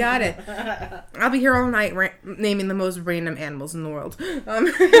 I'll be here all night naming the most random animals in the world.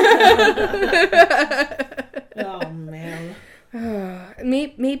 Oh man.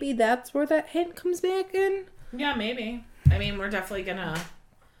 Maybe that's where that hint comes back in. Yeah, maybe. I mean, we're definitely gonna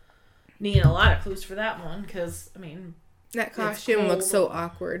need a lot of clues for that one because I mean, that costume looks so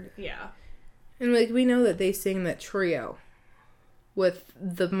awkward. Yeah, and like we know that they sing that trio with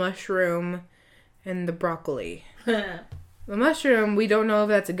the mushroom and the broccoli. The mushroom, we don't know if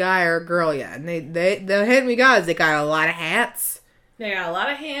that's a guy or a girl yet. And the hint we got is they got a lot of hats. They got a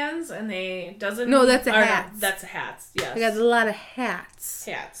lot of hands, and No, that's a hat. That's a hat. Yes, they got a lot of hats.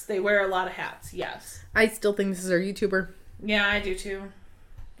 Hats. They wear a lot of hats. Yes. I still think this is our YouTuber. Yeah, I do too.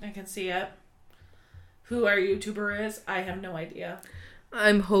 I can see it. Who our YouTuber is, I have no idea.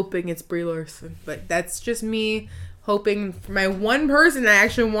 I'm hoping it's Brie Larson, but that's just me hoping for my one person I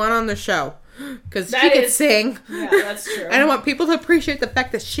actually want on the show. Because she could sing. Yeah, that's true. I don't want people to appreciate the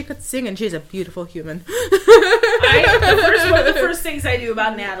fact that she could sing and she's a beautiful human. One of the first things I do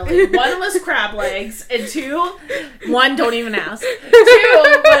about Natalie, one was crab legs, and one, don't even ask. 2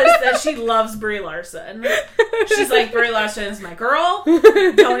 was that she loves Brie Larson. She's like, Brie Larson is my girl.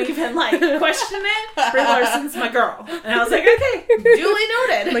 Don't even question it. Brie Larson's my girl. And I was like, okay, duly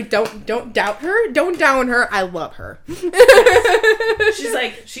noted. Like, don't doubt her. Don't down her. I love her. She's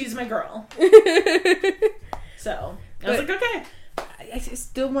like, she's my girl. So I was like, okay. I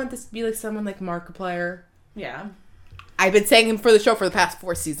still want this to be like someone like Markiplier. Yeah. I've been saying him for the show for the past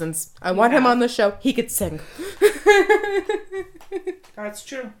 4 seasons. I want him on the show. He could sing. That's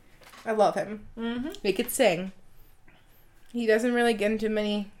true. I love him. Mm-hmm. He could sing. He doesn't really get into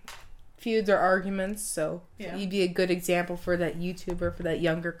many feuds or arguments, so he'd be a good example for that YouTuber, for that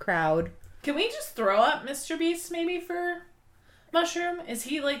younger crowd. Can we just throw up Mr. Beast maybe for Mushroom? Is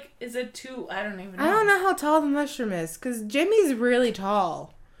it too, I don't even know. I don't know how tall the Mushroom is, because Jimmy's really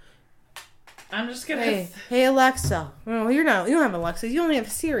tall. I'm just gonna... Hey Alexa. Oh, you don't have Alexa. You only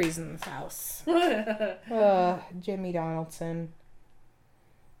have Siri's in this house. Jimmy Donaldson.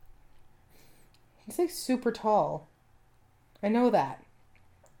 He's like super tall. I know that.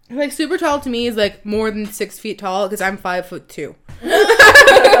 Like super tall to me is like more than 6 feet tall because I'm 5'2".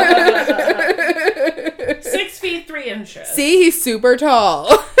 6 feet 3 inches. See, he's super tall.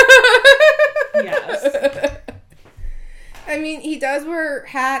 Yes. I mean, he does wear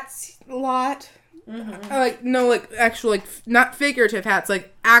hats a lot. Mm-hmm. Actual, not figurative hats,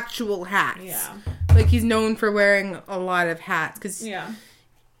 like actual hats. Yeah. Like he's known for wearing a lot of hats because he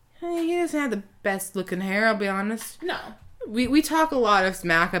doesn't have the best looking hair. I'll be honest. No. We talk a lot of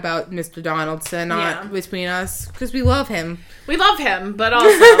smack about Mr. Donaldson between us because we love him. We love him, but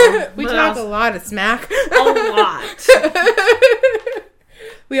also we talk a lot of smack. A lot.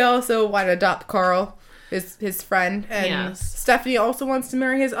 We also want to adopt Carl, his friend, and Stephanie also wants to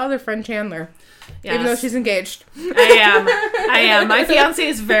marry his other friend Chandler. Yes. Even though she's engaged. I am. My fiance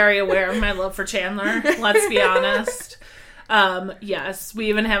is very aware of my love for Chandler. Let's be honest. Yes, we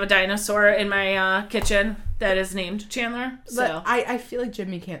even have a dinosaur in my kitchen that is named Chandler. So but I feel like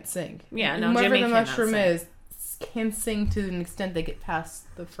Jimmy can't sing. Yeah, no, whoever Jimmy the mushroom sing. can sing to an extent they get past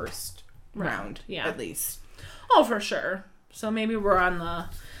the first round. Yeah, at least. Oh, for sure. So maybe we're on the. I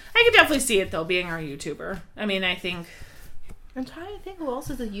could definitely see it though, being our YouTuber. I mean, I think. I'm trying to think who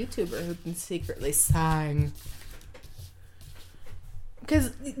else is a YouTuber who can secretly sing.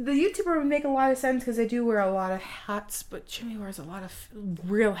 Because the YouTuber would make a lot of sense because they do wear a lot of hats, but Jimmy wears a lot of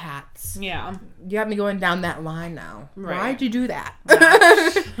real hats. Yeah. You got me going down that line now. Right. Why'd you do that?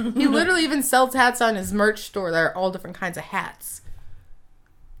 He literally even sells hats on his merch store that are all different kinds of hats.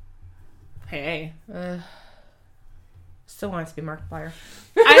 Hey. Still wants to be Markiplier.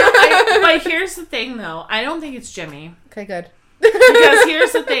 But here's the thing, though. I don't think it's Jimmy. Okay, good. Because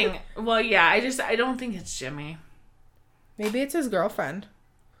here's the thing. Well, yeah, I don't think it's Jimmy. Maybe it's his girlfriend.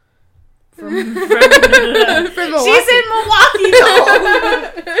 From Milwaukee. She's in Milwaukee,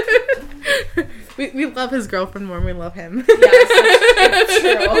 though. We love his girlfriend more than we love him. Yes, it's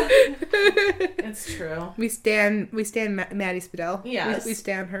true. It's true. We stand Maddie Spadell. Yes. We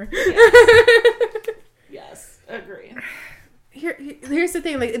stand her. Yes, agree. Here's the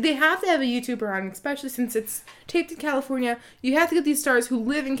thing, like, they have to have a YouTuber on, especially since it's taped in California. You have to get these stars who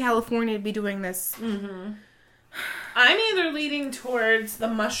live in California to be doing this. Mm-hmm. I'm either leaning towards the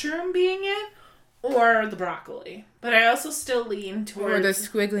mushroom being it or the broccoli. But I also still lean towards... Or the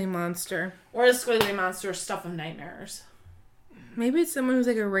squiggly monster. Or the squiggly monster stuff of nightmares. Maybe it's someone who's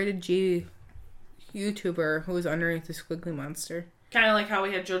like a rated G YouTuber who's underneath the squiggly monster. Kind of like how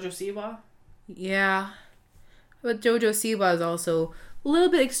we had JoJo Siwa. Yeah. But JoJo Siwa is also a little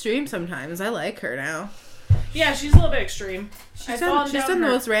bit extreme sometimes. I like her now. Yeah, she's a little bit extreme. She's done the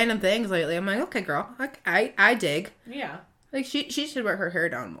most random things lately. I'm like, okay, girl. I dig. Yeah. Like, she should wear her hair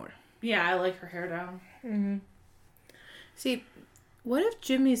down more. Yeah, I like her hair down. Mm-hmm. See, what if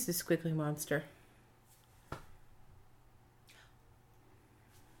Jimmy's the squiggly monster?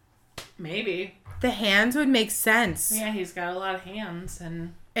 Maybe. The hands would make sense. Yeah, he's got a lot of hands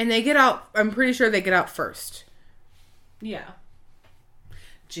and they get out, I'm pretty sure they get out first. Yeah.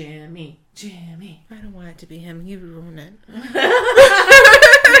 Jimmy. I don't want it to be him. You ruin it. Now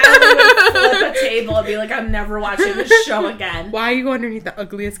we would flip a table and be like, I'm never watching this show again. Why are you underneath the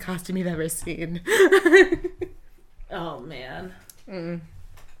ugliest costume you've ever seen? Oh, man. No.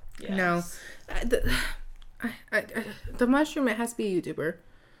 Yes. The mushroom, it has to be a YouTuber.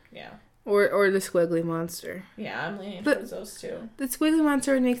 Yeah. Or the squiggly monster. Yeah, I'm leaning towards those two. The squiggly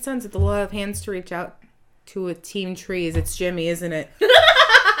monster would make sense with a lot of hands to reach out to a team trees. It's Jimmy, isn't it?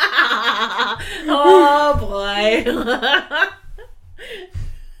 Oh, boy.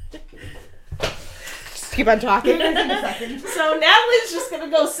 Just keep on talking. So Natalie's just going to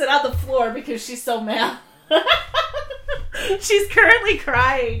go sit on the floor because she's so mad. She's currently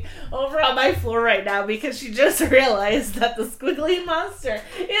crying over on my floor right now because she just realized that the squiggly monster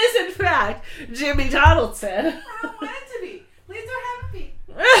is, in fact, Jimmy Donaldson. I don't want it to be. Please don't have it be.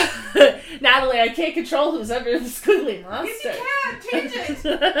 Natalie, I can't control who's under the squiggly monster. Yes, you can. Change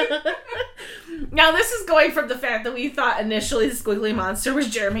it. Now, this is going from the fact that we thought initially the squiggly monster was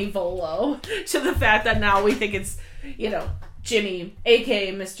Jeremy Volo to the fact that now we think it's, Jimmy,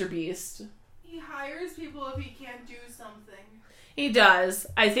 a.k.a. Mr. Beast. He hires people if he can't do something. He does.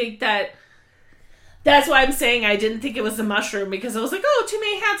 I think that's why I'm saying I didn't think it was the mushroom, because I was like, oh, too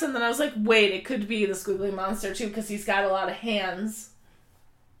many hats, and then I was like, wait, it could be the squiggly monster too, because he's got a lot of hands.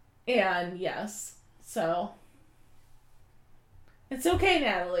 And yes, so it's okay,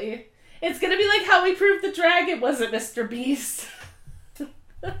 Natalie. It's gonna be like how we proved the dragon wasn't Mr. Beast.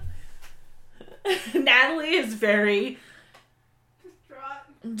 Natalie is very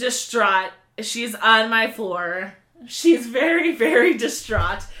distraught. She's on my floor. She's very, very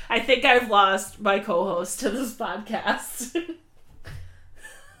distraught. I think I've lost my co-host to this podcast.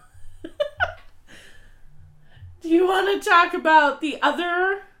 Do you want to talk about the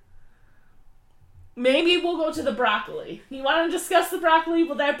other? Maybe we'll go to the broccoli. You want to discuss the broccoli?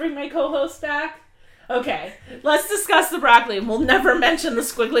 Will that bring my co-host back? Okay, let's discuss the broccoli. We'll never mention the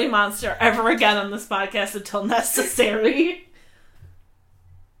squiggly monster ever again on this podcast until necessary.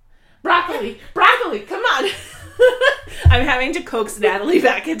 Broccoli, come on. I'm having to coax Natalie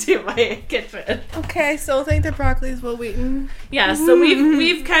back into my kitchen. Okay, so I think the broccoli's Will Wheaton. Yeah, so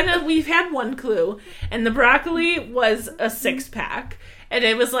we've had one clue, and the broccoli was a 6-pack, and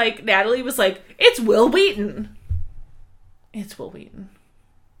it was like Natalie was like, "It's Will Wheaton." It's Will Wheaton.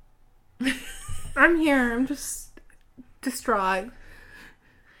 I'm here. I'm just distraught.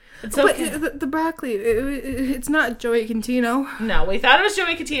 It's okay. But the broccoli, it's not Joey Cantino. No, we thought it was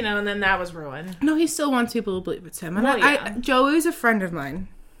Joey Catino, and then that was ruined. No, he still wants people to believe it's him. And Well, Joey's a friend of mine.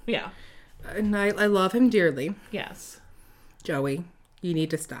 Yeah. And I love him dearly. Yes. Joey, you need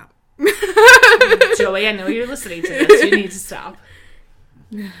to stop. Joey, I know you're listening to this. You need to stop.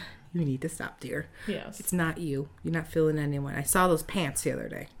 You need to stop, dear. Yes. It's not you. You're not fooling anyone. I saw those pants the other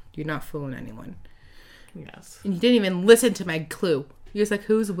day. You're not fooling anyone. Yes. And you didn't even listen to my clue. You're just like,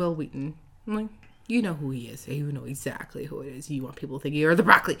 who's Will Wheaton? I'm like, you know who he is. You know exactly who it is. You want people to think you're the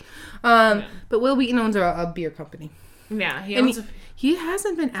broccoli. But Will Wheaton owns a beer company. Yeah, he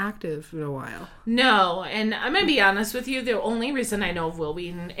hasn't been active in a while. No, and I'm going to be honest with you, the only reason I know of Will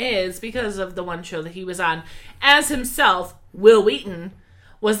Wheaton is because of the one show that he was on as himself. Will Wheaton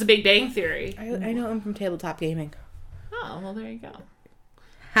was The Big Bang Theory. I know him from tabletop gaming. Oh, well, there you go.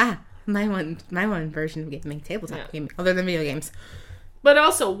 Ha! My one version of gaming, tabletop gaming, other than video games. But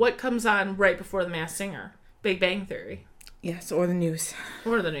also, what comes on right before The Masked Singer? Big Bang Theory. Yes, or the news.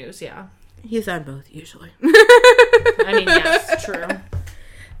 Or the news, yeah. He's on both, usually. I mean, yes, true.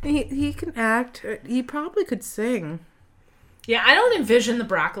 He can act. He probably could sing. Yeah, I don't envision the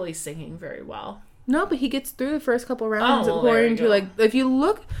broccoli singing very well. No, but he gets through the first couple rounds Oh, well, according there to you go. if you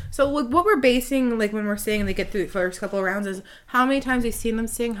look. So what we're basing when we're saying they get through the first couple of rounds is how many times we've seen them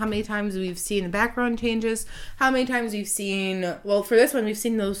sing, how many times we've seen the background changes, how many times we've seen. Well, for this one, we've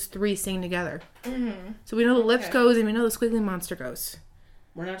seen those three sing together. Mm-hmm. So we know the lips goes and we know the squiggly monster goes.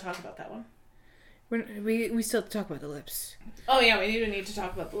 We're not talking about that one. We still have to talk about the lips. Oh yeah, we need to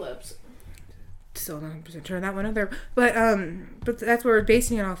talk about the lips. Still not 100% sure on that one either. But that's what we're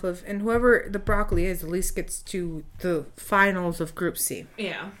basing it off of. And whoever the broccoli is at least gets to the finals of Group C.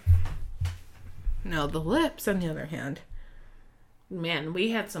 Yeah. Now the lips, on the other hand. Man,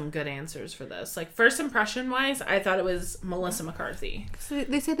 we had some good answers for this. Like, first impression wise, I thought it was Melissa McCarthy. So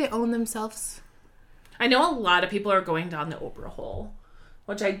they say they own themselves. I know a lot of people are going down the Oprah hole,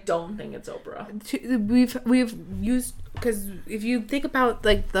 which I don't think it's Oprah. We've used, because if you think about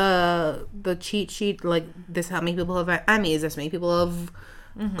the cheat sheet, this how many people have Emmys, this many people have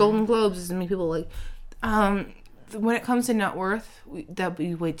Golden Globes, this many people when it comes to net worth, that'd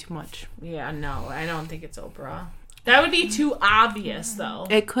be way too much. Yeah, no, I don't think it's Oprah. That would be too obvious, though.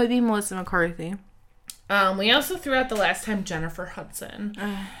 It could be Melissa McCarthy. We also threw out the last time Jennifer Hudson.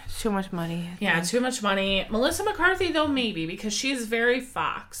 Too much money. Yeah, too much money. Melissa McCarthy, though, maybe, because she's very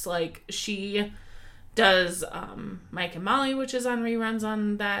Fox. She does Mike and Molly, which is on reruns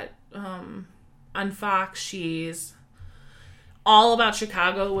on that, on Fox. She's all about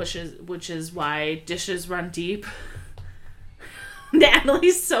Chicago, which is why Dishes Run Deep.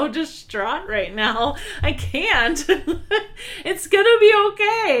 Natalie's so distraught right now. I can't. It's gonna be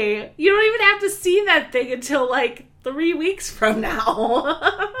okay. You don't even have to see that thing until 3 weeks from now.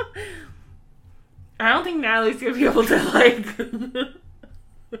 I don't think Natalie's gonna be able to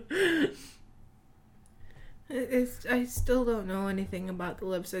I still don't know anything about the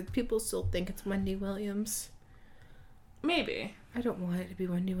lips. People still think it's Wendy Williams. Maybe. I don't want it to be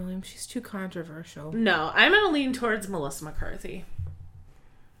Wendy Williams. She's too controversial. No, I'm gonna lean towards Melissa McCarthy.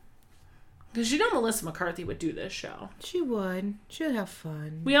 Because Melissa McCarthy would do this show. She would. She'd have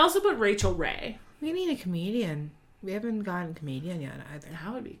fun. We also put Rachel Ray. We need a comedian. We haven't gotten a comedian yet either.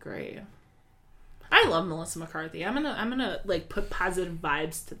 That would be great. I love Melissa McCarthy. I'm gonna put positive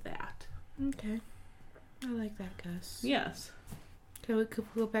vibes to that. Okay. I like that, Gus. Yes. Could we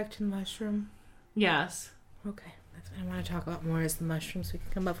go back to the mushroom? Yes. Okay. That's what I want to talk about more is the mushrooms. We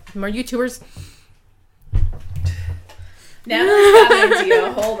can come up with more YouTubers. Now I've got an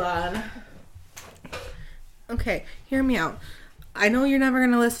idea. Hold on. Okay, hear me out. I know you're never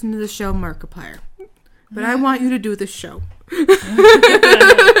going to listen to the show Markiplier, but I want you to do the show.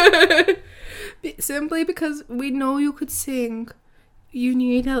 Simply because we know you could sing. You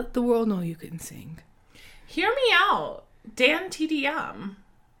need to let the world know you can sing. Hear me out. Dan TDM.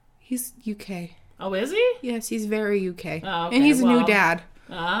 He's UK. Oh, is he? Yes, he's very UK. Oh, okay. And he's a new dad.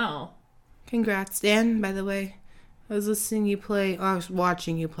 Oh. Congrats, Dan, by the way. I was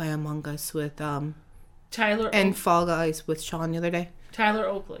watching you play Among Us with, Tyler and Fall Guys with Sean the other day. Tyler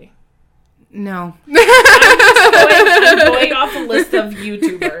Oakley. No. I'm going off a list of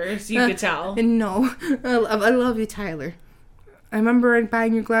YouTubers, you could tell. No. I love you, Tyler. I remember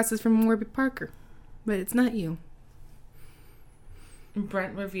buying your glasses from Warby Parker, but it's not you.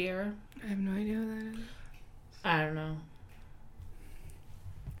 Brent Riviera. I have no idea who that is. I don't know.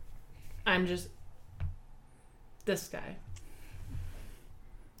 I'm just... this guy.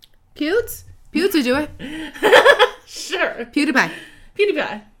 Pewds would do it. Sure.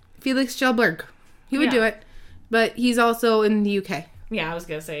 PewDiePie. Felix Kjellberg. He would do it. But he's also in the UK. Yeah, I was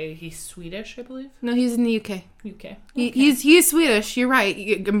going to say he's Swedish, I believe. No, he's in the UK. UK. He's Swedish. You're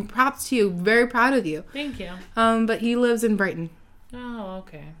right. Props to you. Very proud of you. Thank you. But he lives in Brighton. Oh,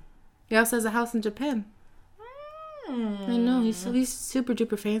 okay. He also has a house in Japan. I know. He's super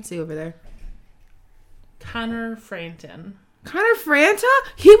duper fancy over there. Connor Franton. Connor Franta?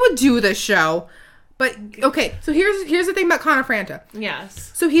 He would do this show. But, okay, so here's the thing about Connor Franta.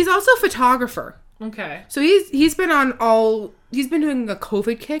 Yes. So he's also a photographer. Okay. So he's been doing a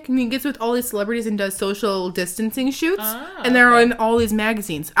COVID kick, and he gets with all these celebrities and does social distancing shoots, and they're in all these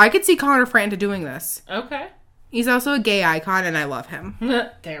magazines. I could see Connor Franta doing this. Okay. He's also a gay icon, and I love him.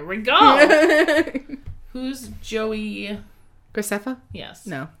 There we go. Who's Joey? Graceffa? Yes.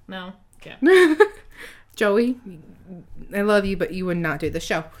 No. Okay. Joey, I love you, but you would not do the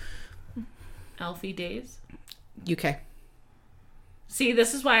show. Alfie Days. UK. See,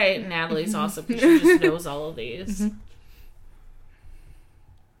 this is why Natalie's awesome, because she just knows all of these.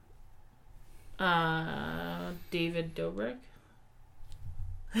 Mm-hmm. David Dobrik.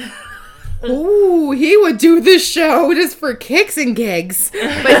 Ooh, he would do this show just for kicks and gigs.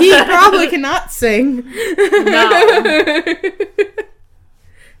 But he probably cannot sing. No.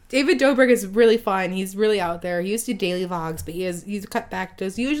 David Dobrik is really fun. He's really out there. He used to do daily vlogs, but he's cut back.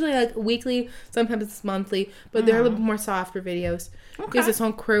 Does usually like weekly, sometimes it's monthly, but they're a little bit more softer videos. Okay. He has his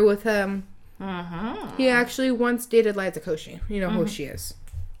own crew with him. Uh-huh. He actually once dated Liza Koshy. You know who she is.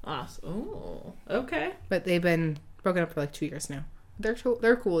 Awesome. Ooh, okay. But they've been broken up for like 2 years now. They're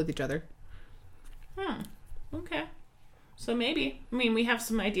cool with each other. Okay. So maybe. I mean, we have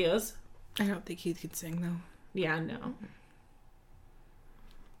some ideas. I don't think he could sing though. Yeah, no.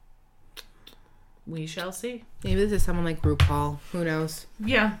 We shall see. Maybe this is someone like RuPaul. Who knows?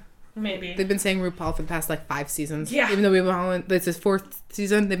 Yeah, maybe. They've been saying RuPaul for the past like 5 seasons. Yeah. Even though we've only, this is 4th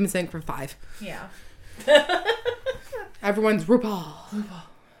season, they've been saying for 5. Yeah. Everyone's RuPaul. RuPaul.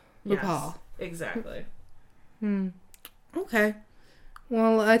 Yes, exactly. Okay.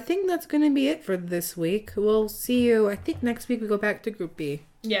 Well, I think that's going to be it for this week. We'll see you. I think next week we go back to Group B.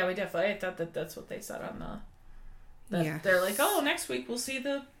 Yeah, we definitely. I thought that's what they said on the. Yeah. They're like, oh, next week we'll see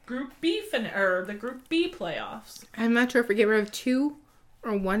the Group B or the Group B playoffs. I'm not sure if we get rid of 2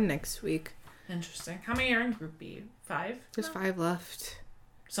 or 1 next week. Interesting. How many are in Group B? 5? There's 5 left.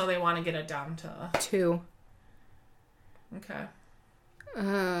 So they want to get it down to 2. Okay.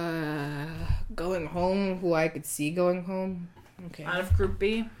 Going home. Who I could see going home. Okay. Out of Group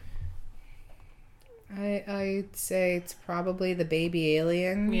B. I'd say it's probably the baby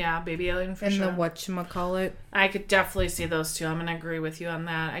alien. Yeah, baby alien for and sure. the whatchamacallit. I could definitely see those two. I'm gonna agree with you on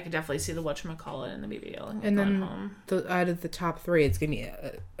that. I could definitely see the whatchamacallit and the baby alien And going then home. out of the top 3, it's gonna be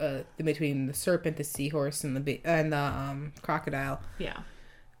in between the serpent, the seahorse, and the crocodile. Yeah.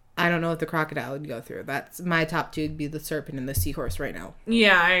 I don't know if the crocodile would go through. That's my top 2 would be the serpent and the seahorse right now.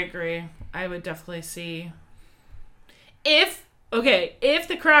 Yeah, I agree. I would definitely see if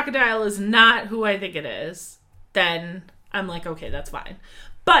the crocodile is not who I think it is, then I'm like, okay, that's fine.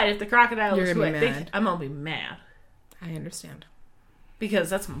 But if the crocodile is who I think, I'm gonna be mad. I understand. Because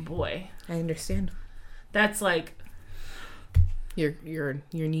that's my boy. I understand. That's like Your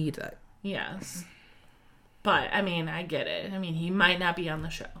need that. yes. But I mean, I get it. I mean, he might not be on the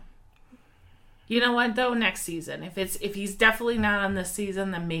show. You know what though? Next season, if he's definitely not on this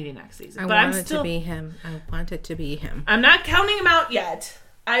season, then maybe next season. But I'm still, to be him. I want it to be him. I'm not counting him out yet.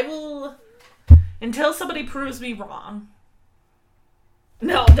 I will until somebody proves me wrong.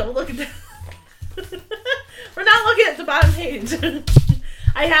 No, don't look at that. We're not looking at the bottom page.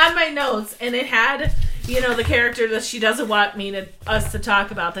 I had my notes, and it had, the character that she doesn't want us to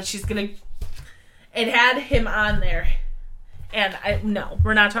talk about, that she's gonna. It had him on there, and no,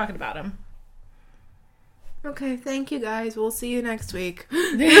 we're not talking about him. Okay, thank you guys. We'll see you next week.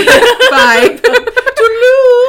 Bye.